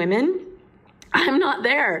 10 women, I'm not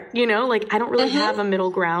there, like I don't really have a middle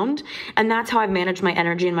ground. And that's how I've managed my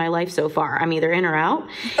energy in my life so far. I'm either in or out.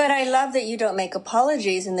 But I love that you don't make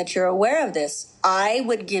apologies and that you're aware of this. I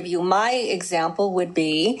would give you, my example would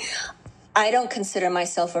be, I don't consider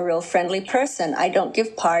myself a real friendly person. I don't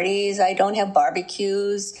give parties. I don't have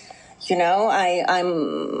barbecues.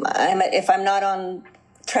 I'm if I'm not on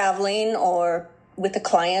traveling or with a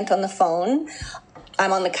client on the phone,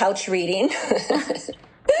 I'm on the couch reading.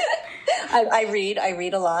 I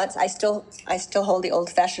read a lot. I still hold the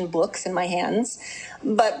old-fashioned books in my hands.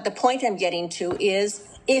 But the point I'm getting to is,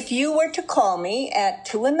 if you were to call me at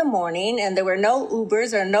 2 a.m. and there were no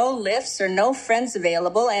Ubers or no Lyfts or no friends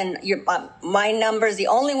available, and my number is the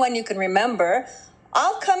only one you can remember,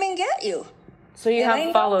 I'll come and get you. So you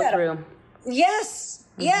have follow through. Yes.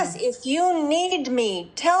 Yes. If you need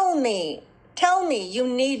me, tell me you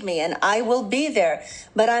need me, and I will be there.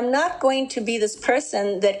 But I'm not going to be this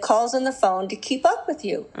person that calls on the phone to keep up with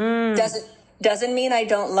you. Doesn't mean I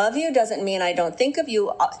don't love you, doesn't mean I don't think of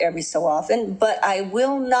you every so often, but I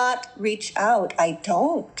will not reach out. I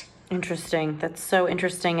don't. Interesting. That's so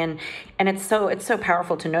interesting. And it's so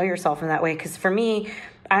powerful to know yourself in that way. Because for me,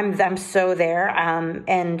 I'm so there.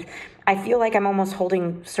 And I feel like I'm almost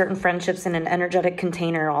holding certain friendships in an energetic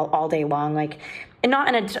container all day long. Like and not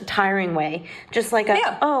in a tiring way, just like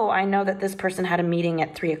oh, I know that this person had a meeting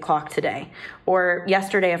at 3:00 today, or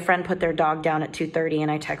yesterday a friend put their dog down at 2:30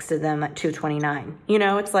 and I texted them at 2:29. You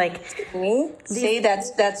know, it's like, see,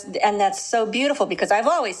 that's so beautiful, because I've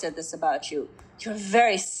always said this about you. You're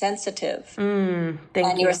very sensitive.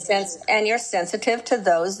 Thank you. You're sensitive to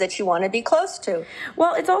those that you want to be close to.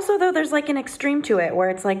 Well, it's also, though, there's like an extreme to it where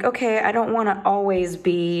it's like, okay, I don't want to always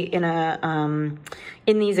be in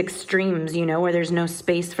these extremes, you know, where there's no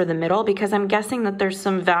space for the middle, because I'm guessing that there's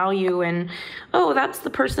some value in, oh, that's the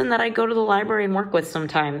person that I go to the library and work with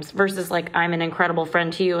sometimes, versus like, I'm an incredible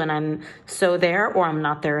friend to you and I'm so there, or I'm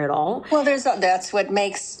not there at all. Well, that's what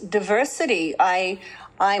makes diversity.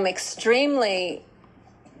 I'm extremely,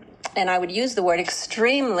 and I would use the word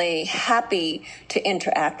extremely, happy to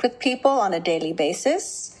interact with people on a daily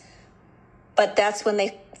basis. But that's when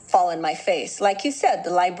they fall in my face. Like you said,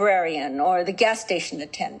 the librarian or the gas station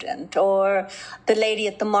attendant or the lady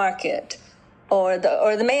at the market or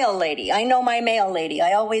the mail lady. I know my mail lady.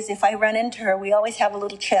 If I run into her, we always have a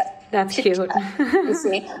little chat. That's cute. You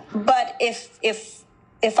see? But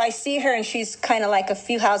if I see her and she's kind of like a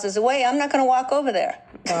few houses away, I'm not going to walk over there.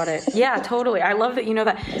 Got it. Yeah, totally. I love that you know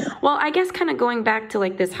that. Well, I guess kind of going back to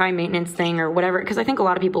like this high maintenance thing or whatever, because I think a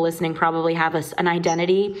lot of people listening probably have an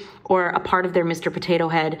identity or a part of their Mr. Potato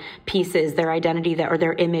Head pieces, their identity or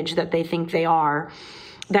their image that they think they are,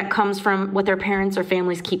 that comes from what their parents or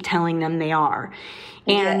families keep telling them they are.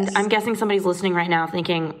 And yes. I'm guessing somebody's listening right now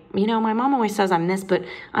thinking, you know, my mom always says I'm this, but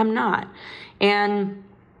I'm not. And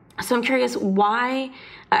so I'm curious why.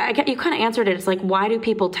 You kind of answered it. It's like, why do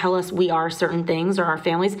people tell us we are certain things, or our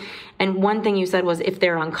families? And one thing you said was if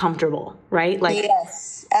they're uncomfortable, right? Like,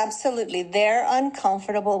 yes, absolutely. They're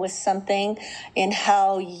uncomfortable with something in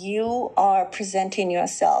how you are presenting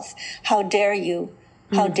yourself. How dare you?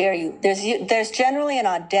 How dare you? There's generally an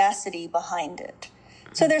audacity behind it.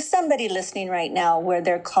 So there's somebody listening right now where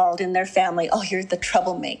they're called in their family, oh, you're the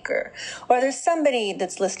troublemaker. Or there's somebody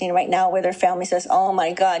that's listening right now where their family says, oh,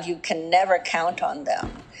 my God, you can never count on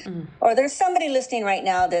them. Or there's somebody listening right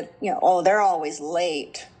now that, you know, oh, they're always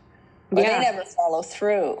late. Or they never follow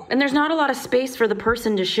through. And there's not a lot of space for the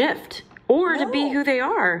person to shift or to be who they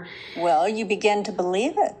are. Well, you begin to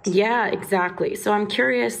believe it. Yeah, exactly. So I'm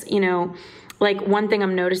curious, you know, like one thing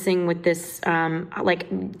I'm noticing with this,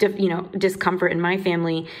 discomfort in my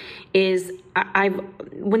family is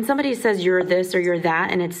when somebody says you're this or you're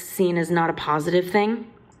that, and it's seen as not a positive thing,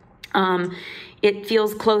 it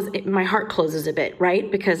feels my heart closes a bit,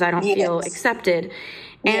 right? Because I don't feel accepted.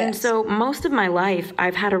 And so most of my life,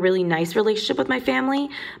 I've had a really nice relationship with my family,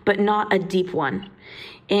 but not a deep one.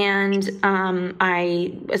 And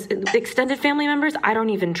extended family members, I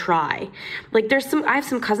don't even try. Like I have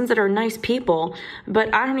some cousins that are nice people,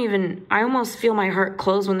 but I almost feel my heart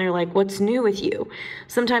close when they're like, what's new with you?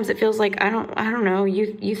 Sometimes it feels like, I don't know,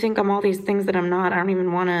 you think I'm all these things that I'm not. I don't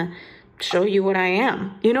even want to show you what I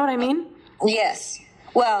am. You know what I mean? Yes.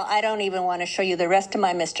 Well, I don't even want to show you the rest of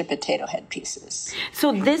my Mr. Potato Head pieces.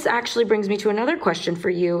 So this actually brings me to another question for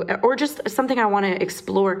you, or just something I want to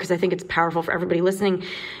explore because I think it's powerful for everybody listening.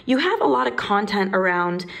 You have a lot of content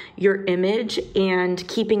around your image and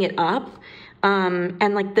keeping it up,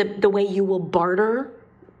 and like the way you will barter.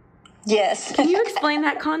 Yes. Can you explain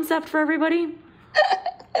that concept for everybody?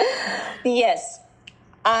 Yes.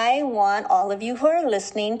 I want all of you who are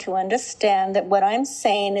listening to understand that what I'm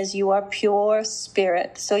saying is you are pure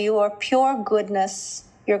spirit. So you are pure goodness,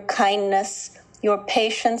 your kindness, your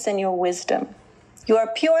patience, and your wisdom. You are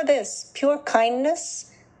pure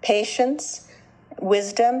kindness, patience,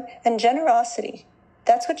 wisdom, and generosity.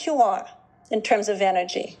 That's what you are in terms of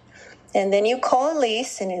energy. And then you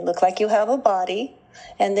coalesce and you look like you have a body,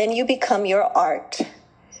 and then you become your art.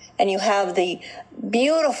 And you have the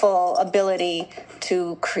beautiful ability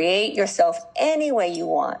to create yourself any way you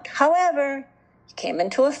want. However, you came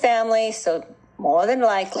into a family, so more than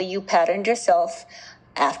likely you patterned yourself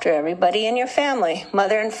after everybody in your family,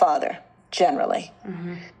 mother and father, generally.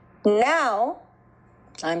 Mm-hmm. Now,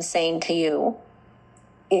 I'm saying to you,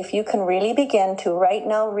 if you can really begin to right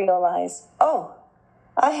now realize, oh,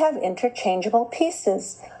 I have interchangeable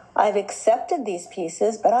pieces. I've accepted these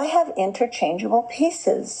pieces, but I have interchangeable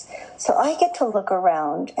pieces. So I get to look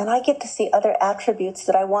around and I get to see other attributes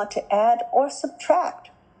that I want to add or subtract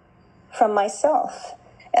from myself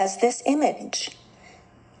as this image.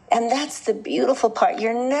 And that's the beautiful part.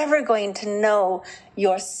 You're never going to know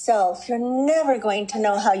yourself. You're never going to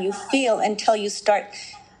know how you feel until you start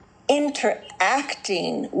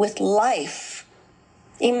interacting with life.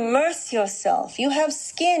 Immerse yourself. You have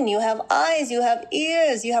skin, you have eyes, you have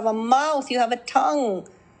ears, you have a mouth, you have a tongue.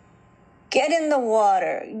 get in the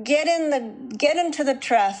water, get into the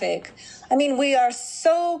traffic. I mean, we are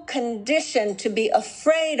so conditioned to be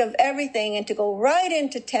afraid of everything and to go right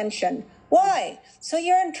into tension. Why? So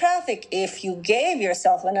you're in traffic. If you gave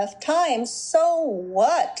yourself enough time, so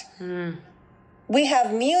what? We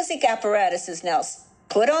have music apparatuses now.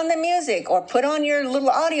 Put on the music or put on your little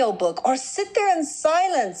audio book or sit there in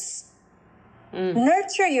silence.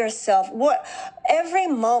 Nurture yourself. Every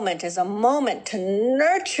moment is a moment to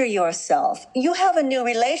nurture yourself. You have a new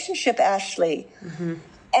relationship, Ashley.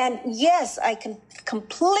 And yes, I can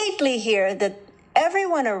completely hear that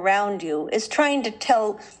everyone around you is trying to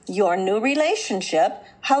tell your new relationship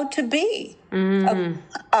how to be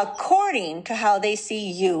according to how they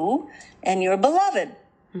see you and your beloved.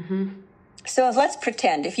 So let's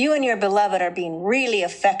pretend if you and your beloved are being really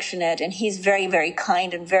affectionate and he's very, very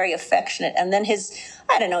kind and very affectionate, and then his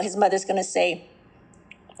mother's going to say,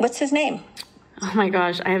 what's his name? Oh my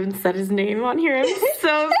gosh, I haven't said his name on here. I'm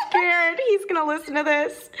so scared he's going to listen to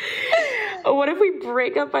this. What if we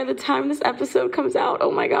break up by the time this episode comes out? Oh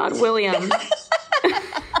my God, William.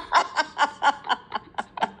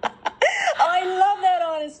 I love that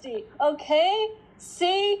honesty. Okay?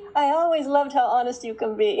 See, I always loved how honest you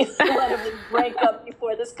can be. What if we break up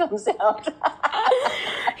before this comes out?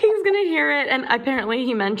 He's going to hear it. And apparently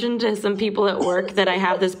he mentioned to some people at work that I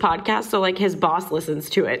have this podcast. So like his boss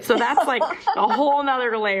listens to it. So that's like a whole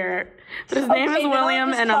nother layer. But his name is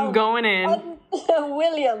William and I'm going in.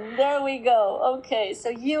 William, there we go. Okay, so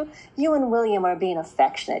you and William are being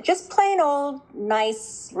affectionate. Just plain old,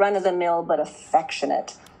 nice, run-of-the-mill, but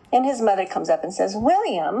affectionate. And his mother comes up and says,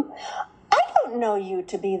 William, I don't know you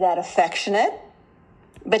to be that affectionate.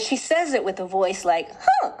 But she says it with a voice like,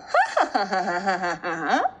 huh, ha, ha, ha, ha, ha, ha,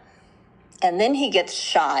 ha. And then he gets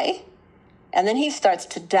shy. And then he starts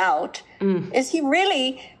to doubt. Is he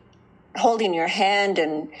really holding your hand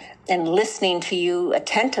and listening to you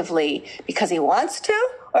attentively because he wants to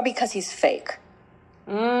or because he's fake?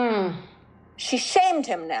 She shamed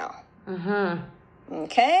him now.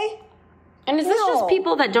 Okay? And is this just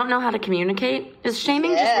people that don't know how to communicate? Is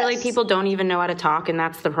shaming just really people don't even know how to talk and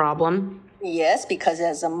that's the problem? Yes, because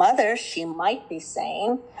as a mother, she might be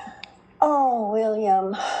saying, oh,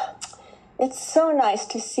 William, it's so nice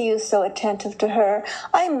to see you so attentive to her.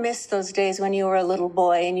 I miss those days when you were a little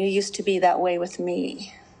boy and you used to be that way with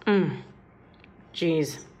me.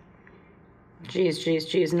 Jeez.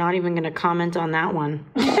 Not even going to comment on that one.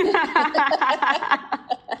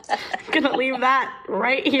 Gonna leave that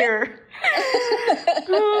right here.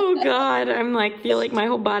 Oh God, I'm like, feel like my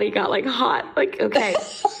whole body got like hot. Like, okay.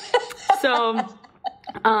 So,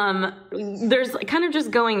 there's kind of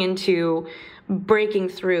just going into breaking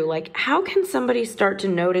through, like how can somebody start to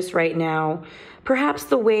notice right now, perhaps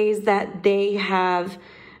the ways that they have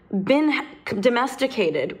been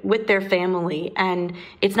domesticated with their family and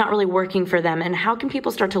it's not really working for them, and how can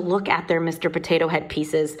people start to look at their Mr. Potato Head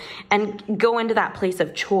pieces and go into that place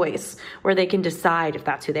of choice where they can decide if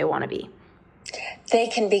that's who they want to be? They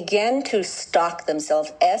can begin to stalk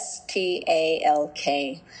themselves,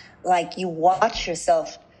 STALK, like you watch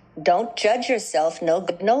yourself. Don't judge yourself, no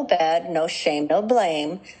good, no bad, no shame, no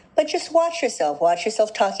blame. But just watch yourself. Watch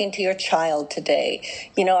yourself talking to your child today.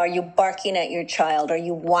 You know, are you barking at your child? Are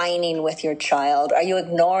you whining with your child? Are you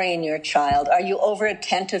ignoring your child? Are you over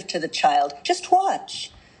attentive to the child? Just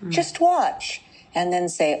watch. Just watch. And then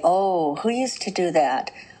say, oh, who used to do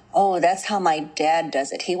that? Oh, that's how my dad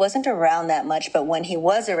does it. He wasn't around that much, but when he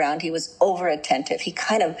was around, he was over attentive. He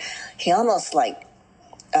almost like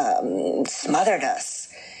smothered us.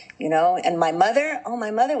 You know, and my mother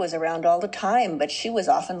was around all the time, but she was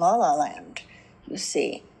off in La La Land, you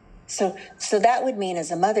see. So that would mean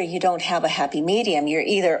as a mother, you don't have a happy medium. You're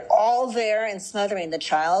either all there and smothering the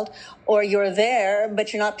child, or you're there,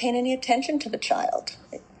 but you're not paying any attention to the child,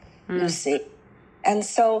 you see. And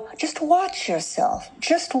so just watch yourself.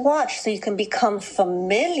 Just watch so you can become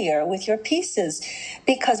familiar with your pieces.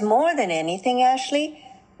 Because more than anything, Ashley,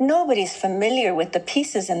 nobody's familiar with the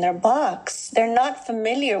pieces in their box. They're not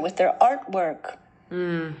familiar with their artwork.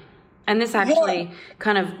 And this actually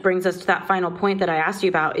kind of brings us to that final point that I asked you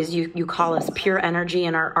about, is you call us pure energy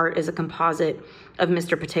and our art is a composite of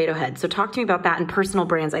Mr. Potato Head. So talk to me about that. And personal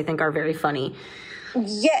brands, I think, are very funny.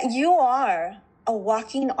 Yeah, you are a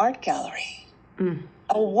walking art gallery.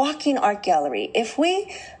 A walking art gallery. If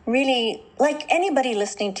we really, like anybody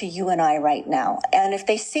listening to you and I right now, and if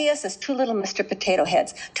they see us as two little Mr. Potato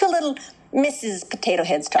Heads, two little Mrs. Potato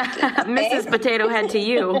Heads talking. Okay? Mrs. Potato Head to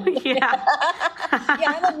you. Yeah.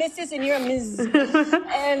 Yeah, I'm a Mrs. and you're a Ms.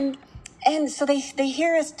 And so they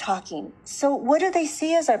hear us talking. So what do they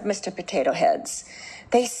see as our Mr. Potato Heads?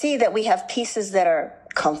 They see that we have pieces that are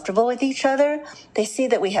comfortable with each other. They see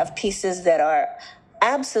that we have pieces that are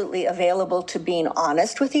absolutely available to being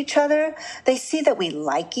honest with each other. They see that we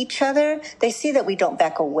like each other. They see that we don't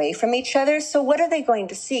back away from each other. So what are they going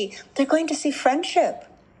to see? They're going to see friendship.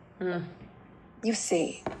 You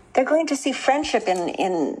see, they're going to see friendship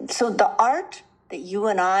so the art that you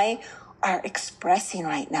and I are expressing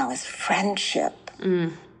right now is friendship.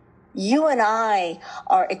 You and I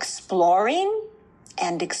are exploring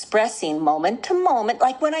and expressing moment to moment,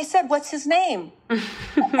 like when I said, what's his name?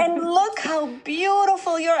 And look how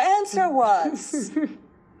beautiful your answer was.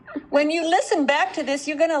 When you listen back to this,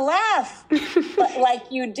 you're going to laugh like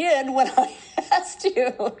you did when I asked you.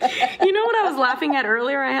 You know what I was laughing at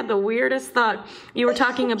earlier? I had the weirdest thought. You were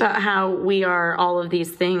talking about how we are all of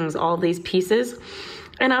these things, all of these pieces.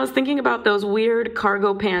 And I was thinking about those weird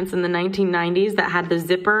cargo pants in the 1990s that had the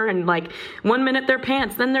zipper and like 1 minute they're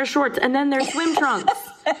pants, then they're shorts, and then they're swim trunks.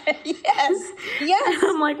 Yes. And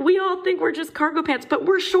I'm like, we all think we're just cargo pants, but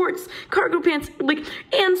we're shorts, cargo pants, like,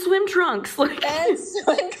 and swim trunks. Like, and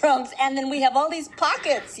swim trunks. And then we have all these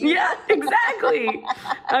pockets. Yeah, exactly.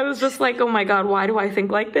 I was just like, oh my God, why do I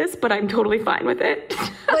think like this? But I'm totally fine with it.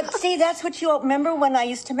 But see, that's what you remember when I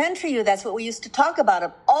used to mentor you. That's what we used to talk about,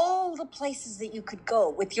 of all the places that you could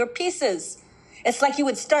go with your pieces. It's like you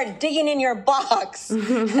would start digging in your box.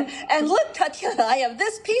 And look, Tatyana, I have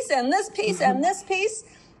this piece and this piece and this piece.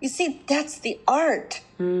 You see, that's the art.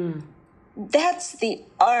 That's the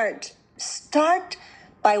art. Start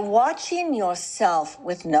by watching yourself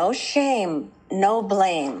with no shame, no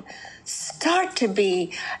blame. Start to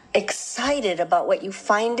be excited about what you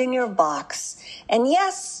find in your box. And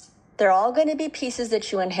yes, they're all going to be pieces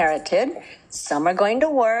that you inherited. Some are going to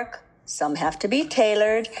work. Some have to be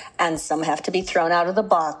tailored, and some have to be thrown out of the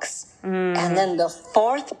box. And then the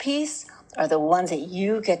fourth piece are the ones that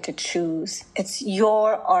you get to choose. It's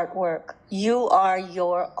your artwork. You are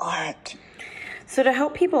your art. So to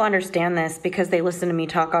help people understand this, because they listen to me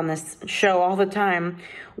talk on this show all the time,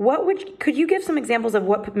 could you give some examples of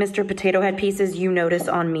what Mr. Potato Head pieces you notice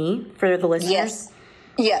on me for the listeners?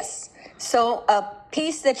 Yes. So a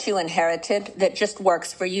piece that you inherited that just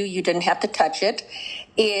works for you, you didn't have to touch it,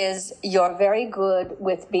 is you're very good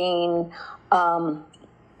with being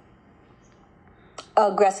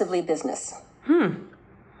aggressively business.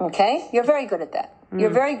 Okay? You're very good at that.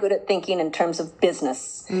 You're very good at thinking in terms of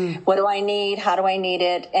business. What do I need? How do I need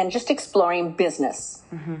it? And just exploring business.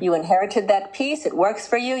 You inherited that piece. It works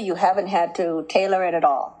for you. You haven't had to tailor it at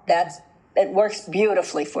all. It works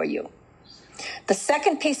beautifully for you. The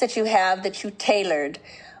second piece that you have that you tailored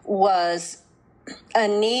was a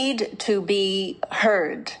need to be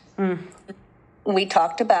heard. We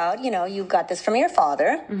talked about, you got this from your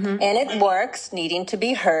father, and it works, needing to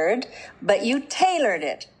be heard, but you tailored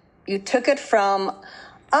it. You took it from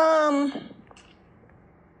a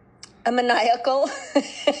maniacal,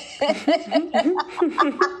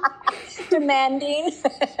 demanding,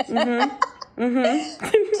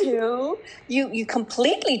 to you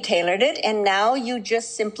completely tailored it, and now you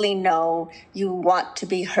just simply know you want to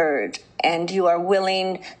be heard, and you are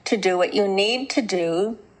willing to do what you need to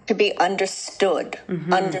do to be understood.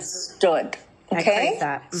 Understood. Okay? I crave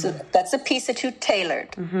that. So that's a piece that you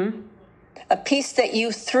tailored. A piece that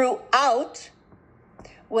you threw out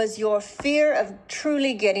was your fear of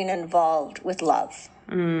truly getting involved with love.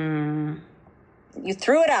 You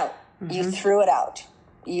threw it out. You threw it out.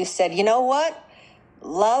 You said, you know what?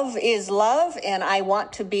 Love is love, and I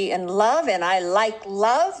want to be in love, and I like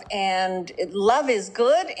love, and love is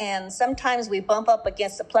good, and sometimes we bump up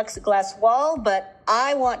against a plexiglass wall, but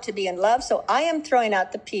I want to be in love, so I am throwing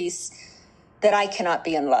out the piece that I cannot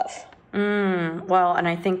be in love. Well, and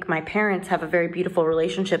I think my parents have a very beautiful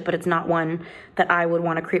relationship, but it's not one that I would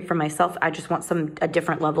want to create for myself. I just want a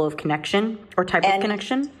different level of connection or type of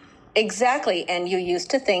connection. Exactly, and you used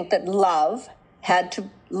to think that love had to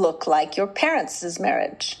look like your parents'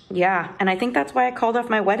 marriage. Yeah, and I think that's why I called off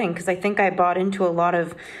my wedding, because I think I bought into a lot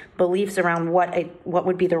of beliefs around what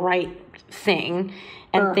would be the right thing,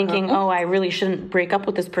 and thinking, oh, I really shouldn't break up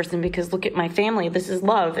with this person because look at my family, this is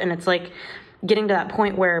love. And it's like getting to that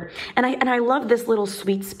point where, and I love this little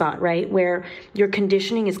sweet spot, right, where your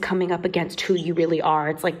conditioning is coming up against who you really are.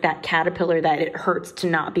 It's like that caterpillar that it hurts to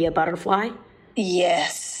not be a butterfly.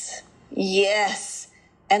 Yes.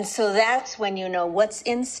 And so that's when you know what's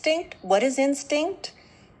instinct. What is instinct?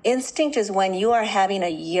 Instinct is when you are having a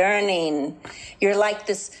yearning. You're like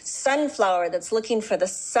this sunflower that's looking for the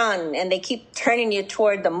sun, and they keep turning you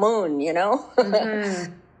toward the moon,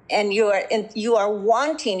 And you are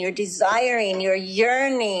wanting, you're desiring, you're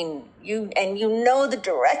yearning. You know the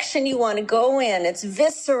direction you want to go in. It's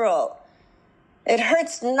visceral. It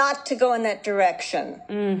hurts not to go in that direction.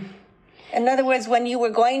 In other words, when you were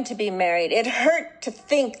going to be married, it hurt to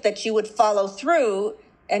think that you would follow through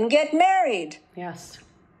and get married. Yes.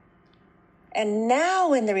 And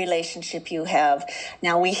now in the relationship you have,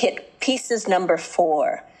 now we hit pieces number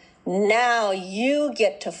 4. Now you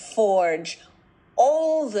get to forge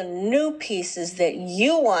all the new pieces that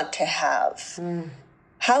you want to have.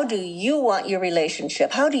 How do you want your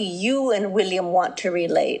relationship? How do you and William want to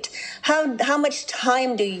relate? How much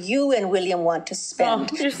time do you and William want to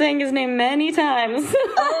spend? Oh, you're saying his name many times.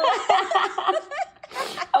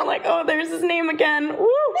 I'm like, oh, there's his name again. Woo.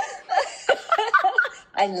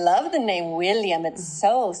 I love the name William. It's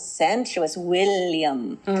so sensuous.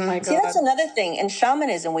 William. Oh my God. See, that's another thing. In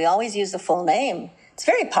shamanism, we always use the full name. It's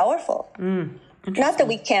very powerful. Not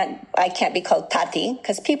that I can't be called Tati,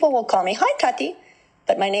 because people will call me, hi, Tati.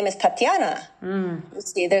 But my name is Tatyana. You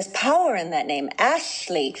see, there's power in that name.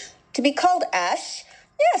 Ashley. To be called Ash,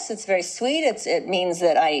 yes, it's very sweet. It means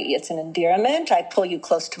that it's an endearment. I pull you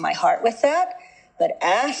close to my heart with that. But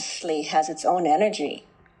Ashley has its own energy.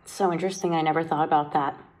 So interesting. I never thought about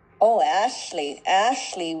that. Oh, Ashley.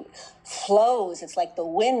 Ashley flows. It's like the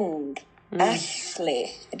wind.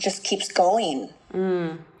 Ashley. It just keeps going.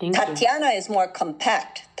 Thank Tatyana is more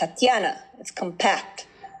compact. Tatyana. It's compact.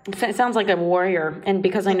 It sounds like a warrior. And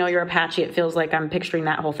because I know you're Apache, it feels like I'm picturing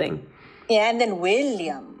that whole thing. Yeah, and then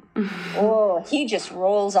William. Oh, he just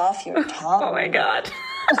rolls off your tongue. Oh, my God.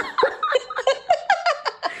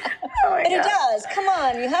 But it does. Come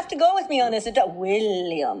on, you have to go with me on this. It does.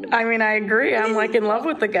 William. I mean, I agree. I'm like in love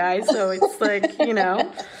with the guy, so it's like,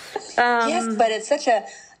 Yes, but it's such a,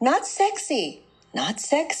 not sexy.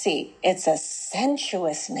 It's a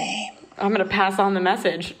sensuous name. I'm going to pass on the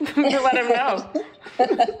message to let him know.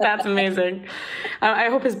 That's amazing. I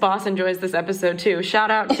hope his boss enjoys this episode too.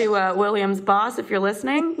 Shout out to William's boss if you're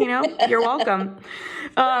listening. You're welcome.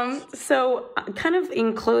 So kind of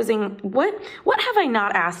in closing, what have I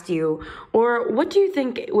not asked you, or what do you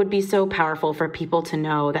think would be so powerful for people to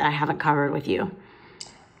know that I haven't covered with you?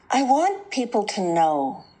 I want people to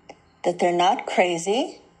know that they're not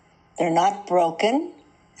crazy, they're not broken,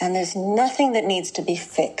 and there's nothing that needs to be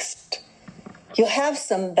fixed. You have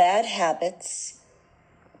some bad habits.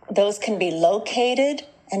 Those can be located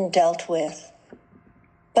and dealt with.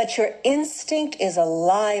 But your instinct is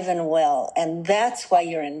alive and well, and that's why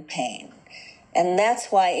you're in pain. And that's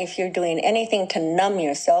why if you're doing anything to numb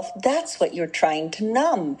yourself, that's what you're trying to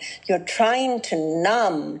numb. You're trying to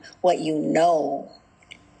numb what you know.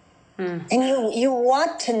 And you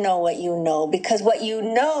want to know what you know, because what you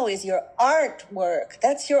know is your artwork.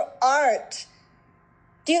 That's your art.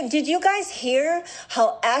 Did you guys hear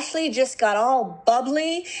how Ashley just got all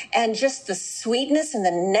bubbly and just the sweetness and the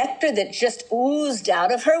nectar that just oozed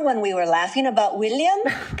out of her when we were laughing about William?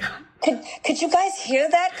 Could you guys hear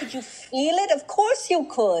that? Could you feel it? Of course you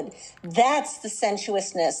could. That's the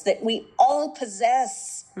sensuousness that we all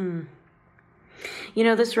possess.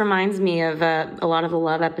 This reminds me of a lot of the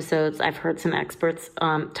love episodes. I've heard some experts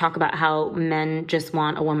talk about how men just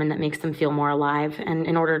want a woman that makes them feel more alive. And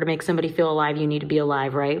in order to make somebody feel alive, you need to be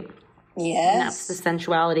alive, right? Yes. And that's the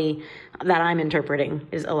sensuality that I'm interpreting,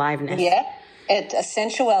 is aliveness. Yeah.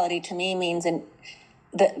 Sensuality to me means,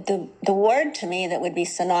 the word to me that would be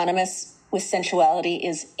synonymous with sensuality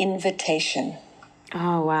is invitation.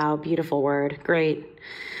 Oh, wow. Beautiful word. Great.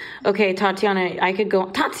 Okay, Tatyana, I could go.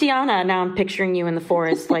 Tatyana, now I'm picturing you in the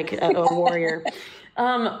forest like a warrior.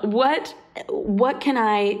 Where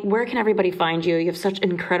can everybody find you? You have such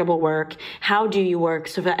incredible work. How do you work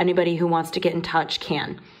so that anybody who wants to get in touch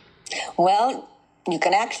can? Well, you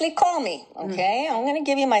can actually call me, okay? I'm going to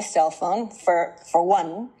give you my cell phone for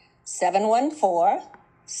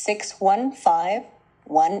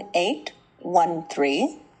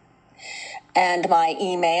 714-615-1813. And my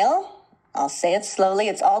email, I'll say it slowly.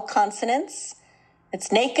 It's all consonants.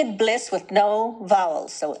 It's naked bliss with no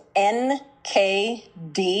vowels. So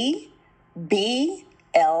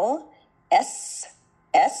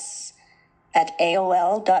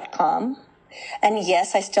nkdblss@aol.com. And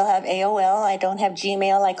yes, I still have AOL. I don't have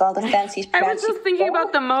Gmail like all the fancy. I was just thinking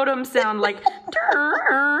about the modem sound, like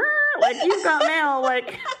you've got mail.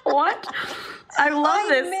 Like, what? I love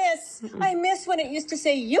this. I miss when it used to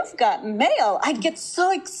say, you've got mail. I'd get so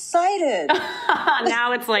excited.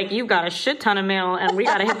 Now it's like, you've got a shit ton of mail and we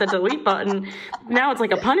got to hit the delete button. Now it's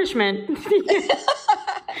like a punishment.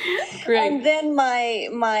 Great. And then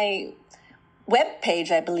my web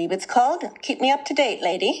page, I believe it's called. Keep me up to date,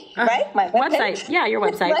 lady. Right? My website. Yeah, your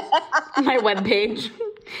website. My web page.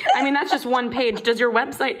 I mean, that's just one page. Does your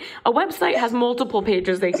website, a website has multiple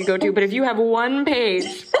pages they could go to, but if you have one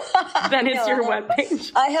page, then it's your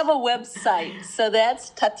webpage. I have a website. So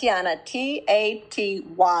that's Tatyana, Tatyana,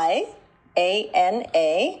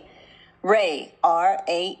 Rae,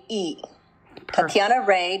 R-A-E,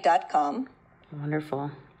 TatyanaRae.com.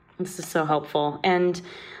 Wonderful. This is so helpful. And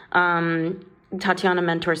Tatyana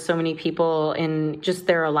mentors so many people in just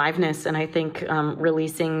their aliveness, and I think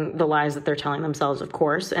releasing the lies that they're telling themselves, of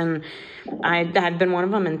course. And I have been one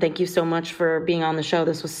of them, and thank you so much for being on the show.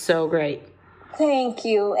 This was so great. Thank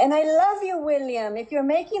you. And I love you, William. If you're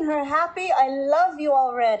making her happy, I love you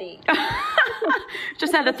already.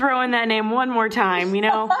 Just had to throw in that name one more time, you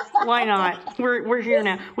know? Why not? We're here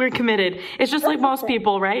now. We're committed. It's just like most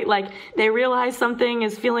people, right? Like they realize something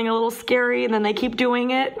is feeling a little scary and then they keep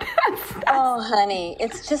doing it. Oh, honey,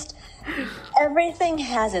 it's just everything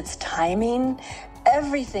has its timing.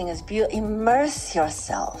 Everything is beautiful. Immerse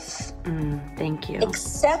yourself. Thank you.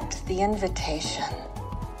 Accept the invitation.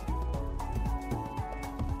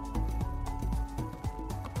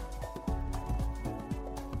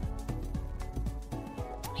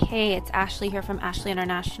 Hey, it's Ashley here from Ashley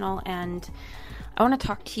International, and I want to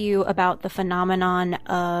talk to you about the phenomenon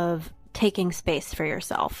of taking space for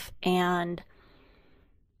yourself and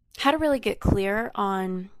how to really get clear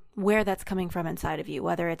on where that's coming from inside of you,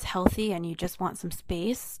 whether it's healthy and you just want some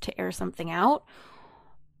space to air something out,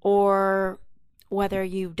 or whether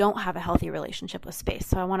you don't have a healthy relationship with space.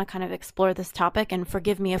 So I want to kind of explore this topic, and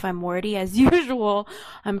forgive me if I'm wordy as usual.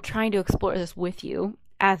 I'm trying to explore this with you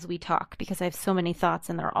as we talk because I have so many thoughts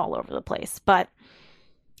and they're all over the place. But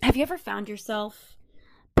have you ever found yourself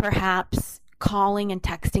perhaps calling and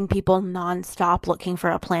texting people nonstop looking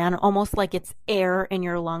for a plan, almost like it's air in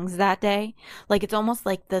your lungs that day? Like it's almost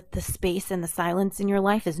like the space and the silence in your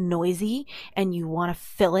life is noisy and you want to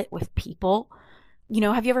fill it with people. You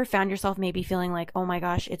know, have you ever found yourself maybe feeling like, oh my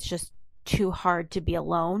gosh, it's just too hard to be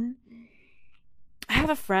alone? I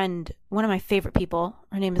have a friend, one of my favorite people,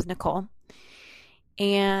 her name is Nicole.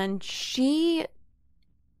 And she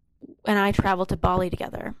and I traveled to Bali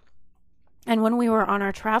together. And when we were on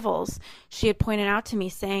our travels, she had pointed out to me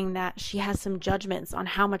saying that she has some judgments on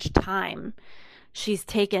how much time she's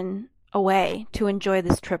taken away to enjoy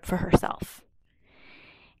this trip for herself.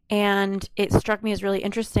 And it struck me as really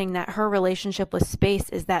interesting that her relationship with space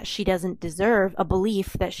is that she doesn't deserve, a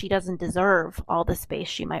belief that she doesn't deserve all the space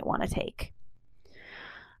she might want to take.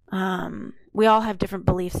 We all have different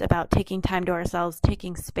beliefs about taking time to ourselves,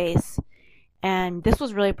 taking space. And this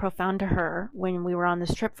was really profound to her when we were on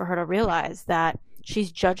this trip, for her to realize that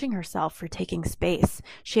she's judging herself for taking space.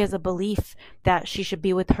 She has a belief that she should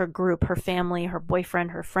be with her group, her family, her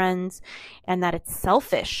boyfriend, her friends, and that it's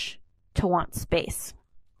selfish to want space.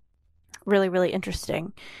 Really, really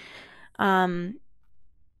interesting. And,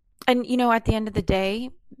 you know, at the end of the day,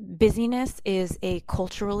 busyness is a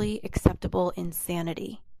culturally acceptable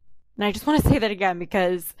insanity. And I just want to say that again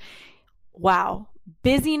because, wow,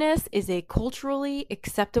 busyness is a culturally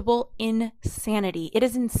acceptable insanity. It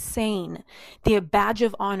is insane, the badge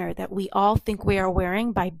of honor that we all think we are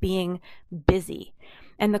wearing by being busy.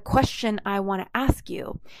 And the question I want to ask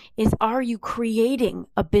you is, are you creating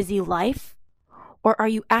a busy life? Or are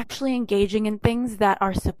you actually engaging in things that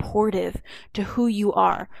are supportive to who you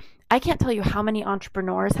are? I can't tell you how many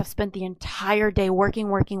entrepreneurs have spent the entire day working,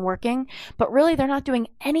 but really they're not doing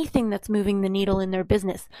anything that's moving the needle in their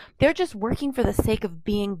business. They're just working for the sake of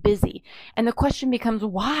being busy. And the question becomes,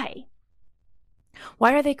 why?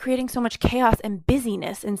 Why are they creating so much chaos and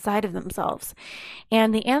busyness inside of themselves?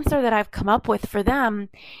 And the answer that I've come up with for them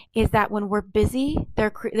is that when we're busy,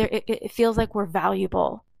 it feels like we're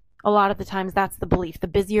valuable. A lot of the times that's the belief. The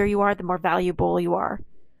busier you are, the more valuable you are.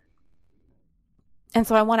 And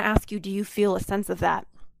so I want to ask you, do you feel a sense of that?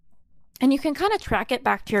 And you can kind of track it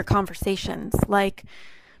back to your conversations. Like,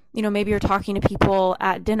 you know, maybe you're talking to people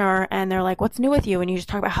at dinner and they're like, what's new with you? And you just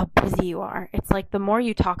talk about how busy you are. It's like the more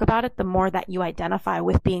you talk about it, the more that you identify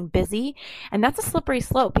with being busy. And that's a slippery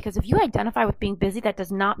slope, because if you identify with being busy, that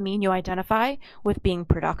does not mean you identify with being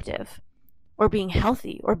productive or being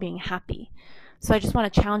healthy or being happy. So I just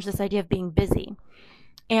want to challenge this idea of being busy.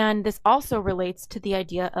 And this also relates to the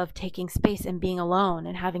idea of taking space and being alone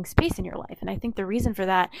and having space in your life. And I think the reason for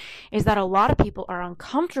that is that a lot of people are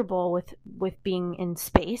uncomfortable with being in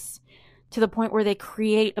space to the point where they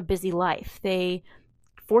create a busy life. They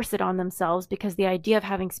force it on themselves because the idea of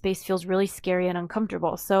having space feels really scary and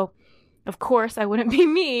uncomfortable. So, of course, I wouldn't be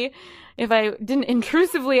me if I didn't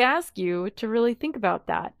intrusively ask you to really think about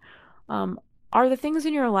that. Are the things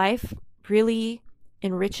in your life really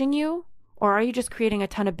enriching you? Or are you just creating a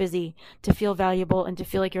ton of busy to feel valuable and to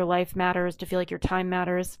feel like your life matters, to feel like your time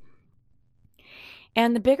matters?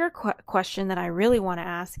 And the bigger question that I really want to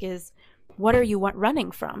ask is, what are you running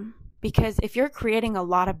from? Because if you're creating a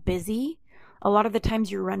lot of busy, a lot of the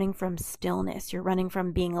times you're running from stillness, you're running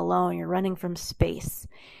from being alone, you're running from space.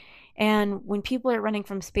 And when people are running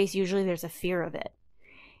from space, usually there's a fear of it.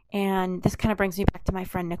 And this kind of brings me back to my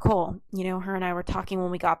friend Nicole. You know, her and I were talking when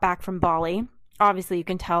we got back from Bali. Obviously, you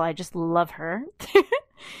can tell I just love her.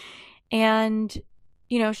 And,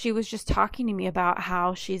 you know, she was just talking to me about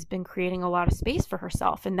how she's been creating a lot of space for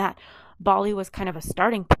herself, and that Bali was kind of a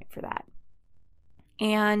starting point for that.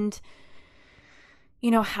 And, you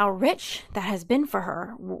know, how rich that has been for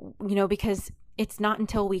her, you know, because it's not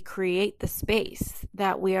until we create the space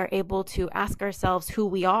that we are able to ask ourselves who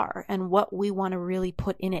we are and what we want to really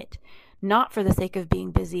put in it. Not for the sake of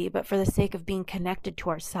being busy, but for the sake of being connected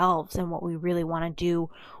to ourselves and what we really want to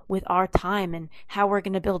do with our time, and how we're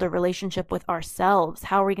going to build a relationship with ourselves.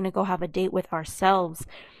 How are we going to go have a date with ourselves?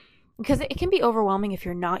 Because it can be overwhelming if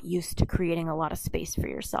you're not used to creating a lot of space for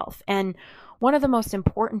yourself. And one of the most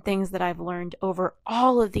important things that I've learned over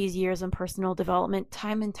all of these years in personal development,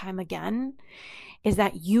 time and time again, is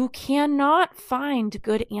that you cannot find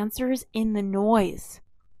good answers in the noise.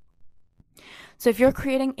 So if you're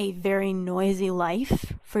creating a very noisy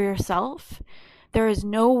life for yourself, there is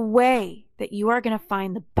no way that you are going to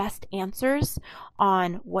find the best answers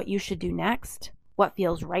on what you should do next, what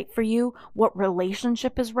feels right for you, what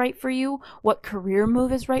relationship is right for you, what career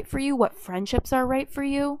move is right for you, what friendships are right for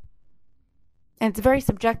you. And it's very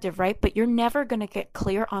subjective, right? But you're never going to get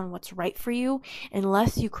clear on what's right for you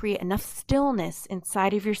unless you create enough stillness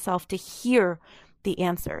inside of yourself to hear the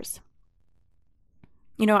answers.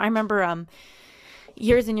 You know, I remember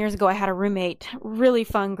years and years ago, I had a roommate, really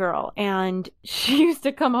fun girl, and she used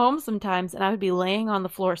to come home sometimes and I would be laying on the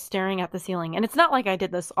floor staring at the ceiling. And it's not like I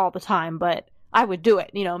did this all the time, but I would do it.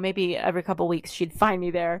 You know, maybe every couple weeks she'd find me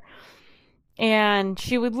there. And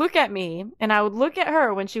she would look at me and I would look at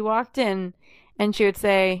her when she walked in, and she would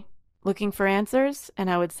say, "Looking for answers?" And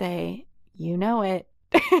I would say, "You know it."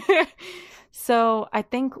 So I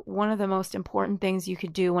think one of the most important things you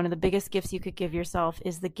could do, one of the biggest gifts you could give yourself,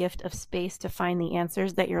 is the gift of space to find the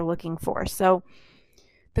answers that you're looking for. So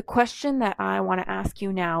the question that I want to ask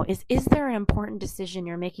you now is there an important decision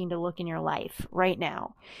you're making to look in your life right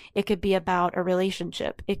now? It could be about a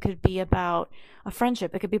relationship. It could be about a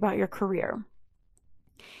friendship. It could be about your career.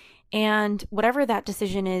 And whatever that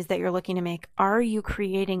decision is that you're looking to make, are you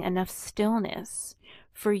creating enough stillness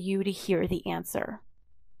for you to hear the answer?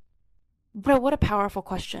 But what a powerful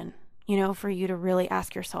question, you know, for you to really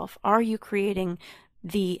ask yourself. Are you creating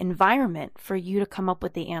the environment for you to come up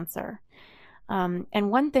with the answer? And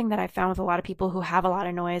one thing that I found with a lot of people who have a lot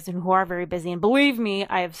of noise and who are very busy, and believe me,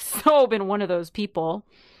 I have so been one of those people.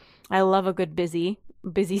 I love a good busy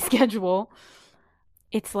schedule.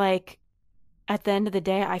 It's like, at the end of the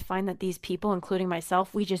day, I find that these people, including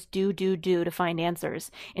myself, we just do to find answers.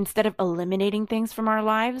 Instead of eliminating things from our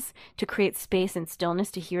lives to create space and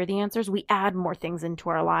stillness to hear the answers, we add more things into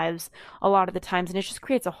our lives a lot of the times. And it just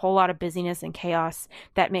creates a whole lot of busyness and chaos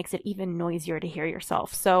that makes it even noisier to hear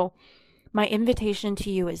yourself. So my invitation to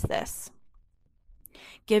you is this.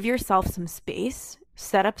 Give yourself some space,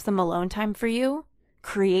 set up some alone time for you,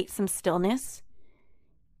 create some stillness,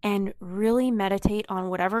 and really meditate on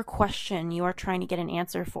whatever question you are trying to get an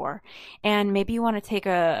answer for. And maybe you want to take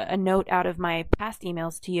a note out of my past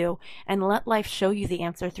emails to you and let life show you the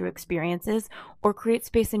answer through experiences, or create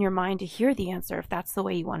space in your mind to hear the answer if that's the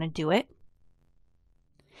way you want to do it.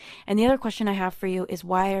 And the other question I have for you is,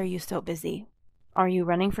 why are you so busy? Are you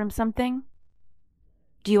running from something?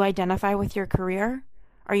 Do you identify with your career?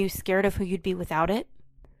 Are you scared of who you'd be without it?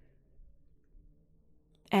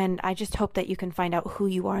 And I just hope that you can find out who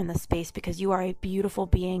you are in the space, because you are a beautiful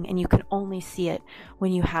being and you can only see it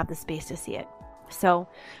when you have the space to see it. So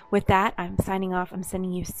with that, I'm signing off. I'm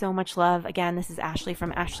sending you so much love. Again, this is Ashley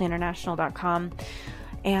from ashleyinternational.com.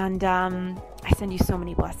 And I send you so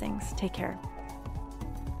many blessings. Take care.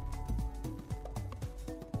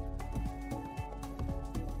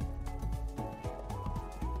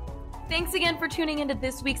 Thanks again for tuning into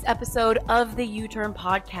this week's episode of the U-Turn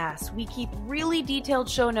Podcast. We keep really detailed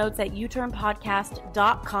show notes at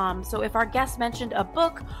uturnpodcast.com. So if our guest mentioned a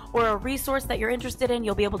book or a resource that you're interested in,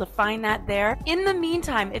 you'll be able to find that there. In the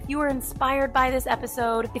meantime, if you were inspired by this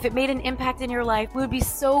episode, if it made an impact in your life, we would be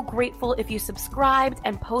so grateful if you subscribed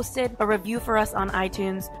and posted a review for us on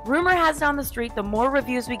iTunes. Rumor has it on the street, the more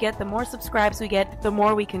reviews we get, the more subscribes we get, the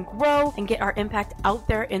more we can grow and get our impact out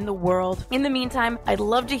there in the world. In the meantime, I'd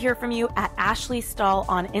love to hear from you at Ashley Stahl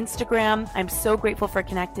on Instagram. I'm so grateful for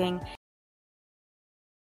connecting.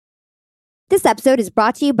 This episode is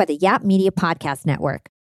brought to you by the Yap Media Podcast Network.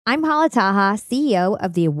 I'm Hala Taha, CEO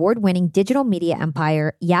of the award-winning digital media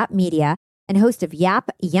empire, Yap Media, and host of Yap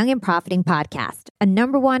Young and Profiting Podcast, a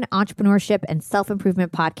 #1 entrepreneurship and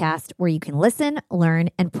self-improvement podcast where you can listen, learn,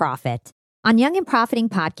 and profit. On Young and Profiting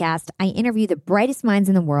Podcast, I interview the brightest minds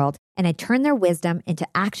in the world, and I turn their wisdom into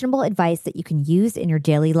actionable advice that you can use in your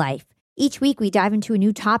daily life. Each week, we dive into a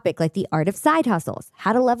new topic like the art of side hustles,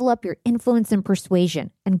 how to level up your influence and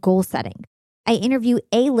persuasion, and goal setting. I interview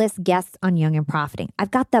A-list guests on Young and Profiting.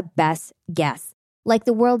 I've got the best guests, like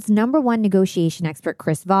the world's #1 negotiation expert,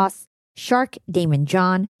 Chris Voss, Shark Damon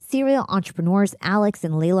John, serial entrepreneurs Alex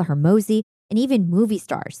and Layla Hermosi, and even movie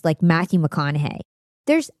stars like Matthew McConaughey.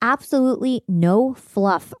 There's absolutely no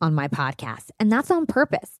fluff on my podcast, and that's on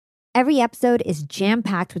purpose. Every episode is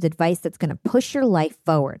jam-packed with advice that's going to push your life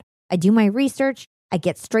forward. I do my research, I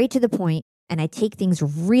get straight to the point, and I take things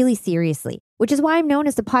really seriously, which is why I'm known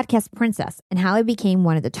as the podcast princess and how I became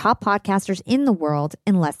one of the top podcasters in the world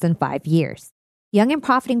in less than 5 years. Young and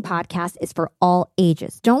Profiting Podcast is for all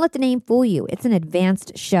ages. Don't let the name fool you. It's an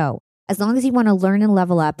advanced show. As long as you want to learn and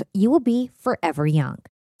level up, you will be forever young.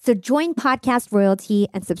 So join podcast royalty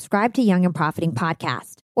and subscribe to Young and Profiting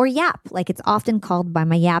Podcast, or YAP, like it's often called by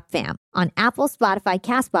my YAP fam, on Apple, Spotify,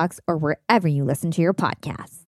 CastBox, or wherever you listen to your podcasts.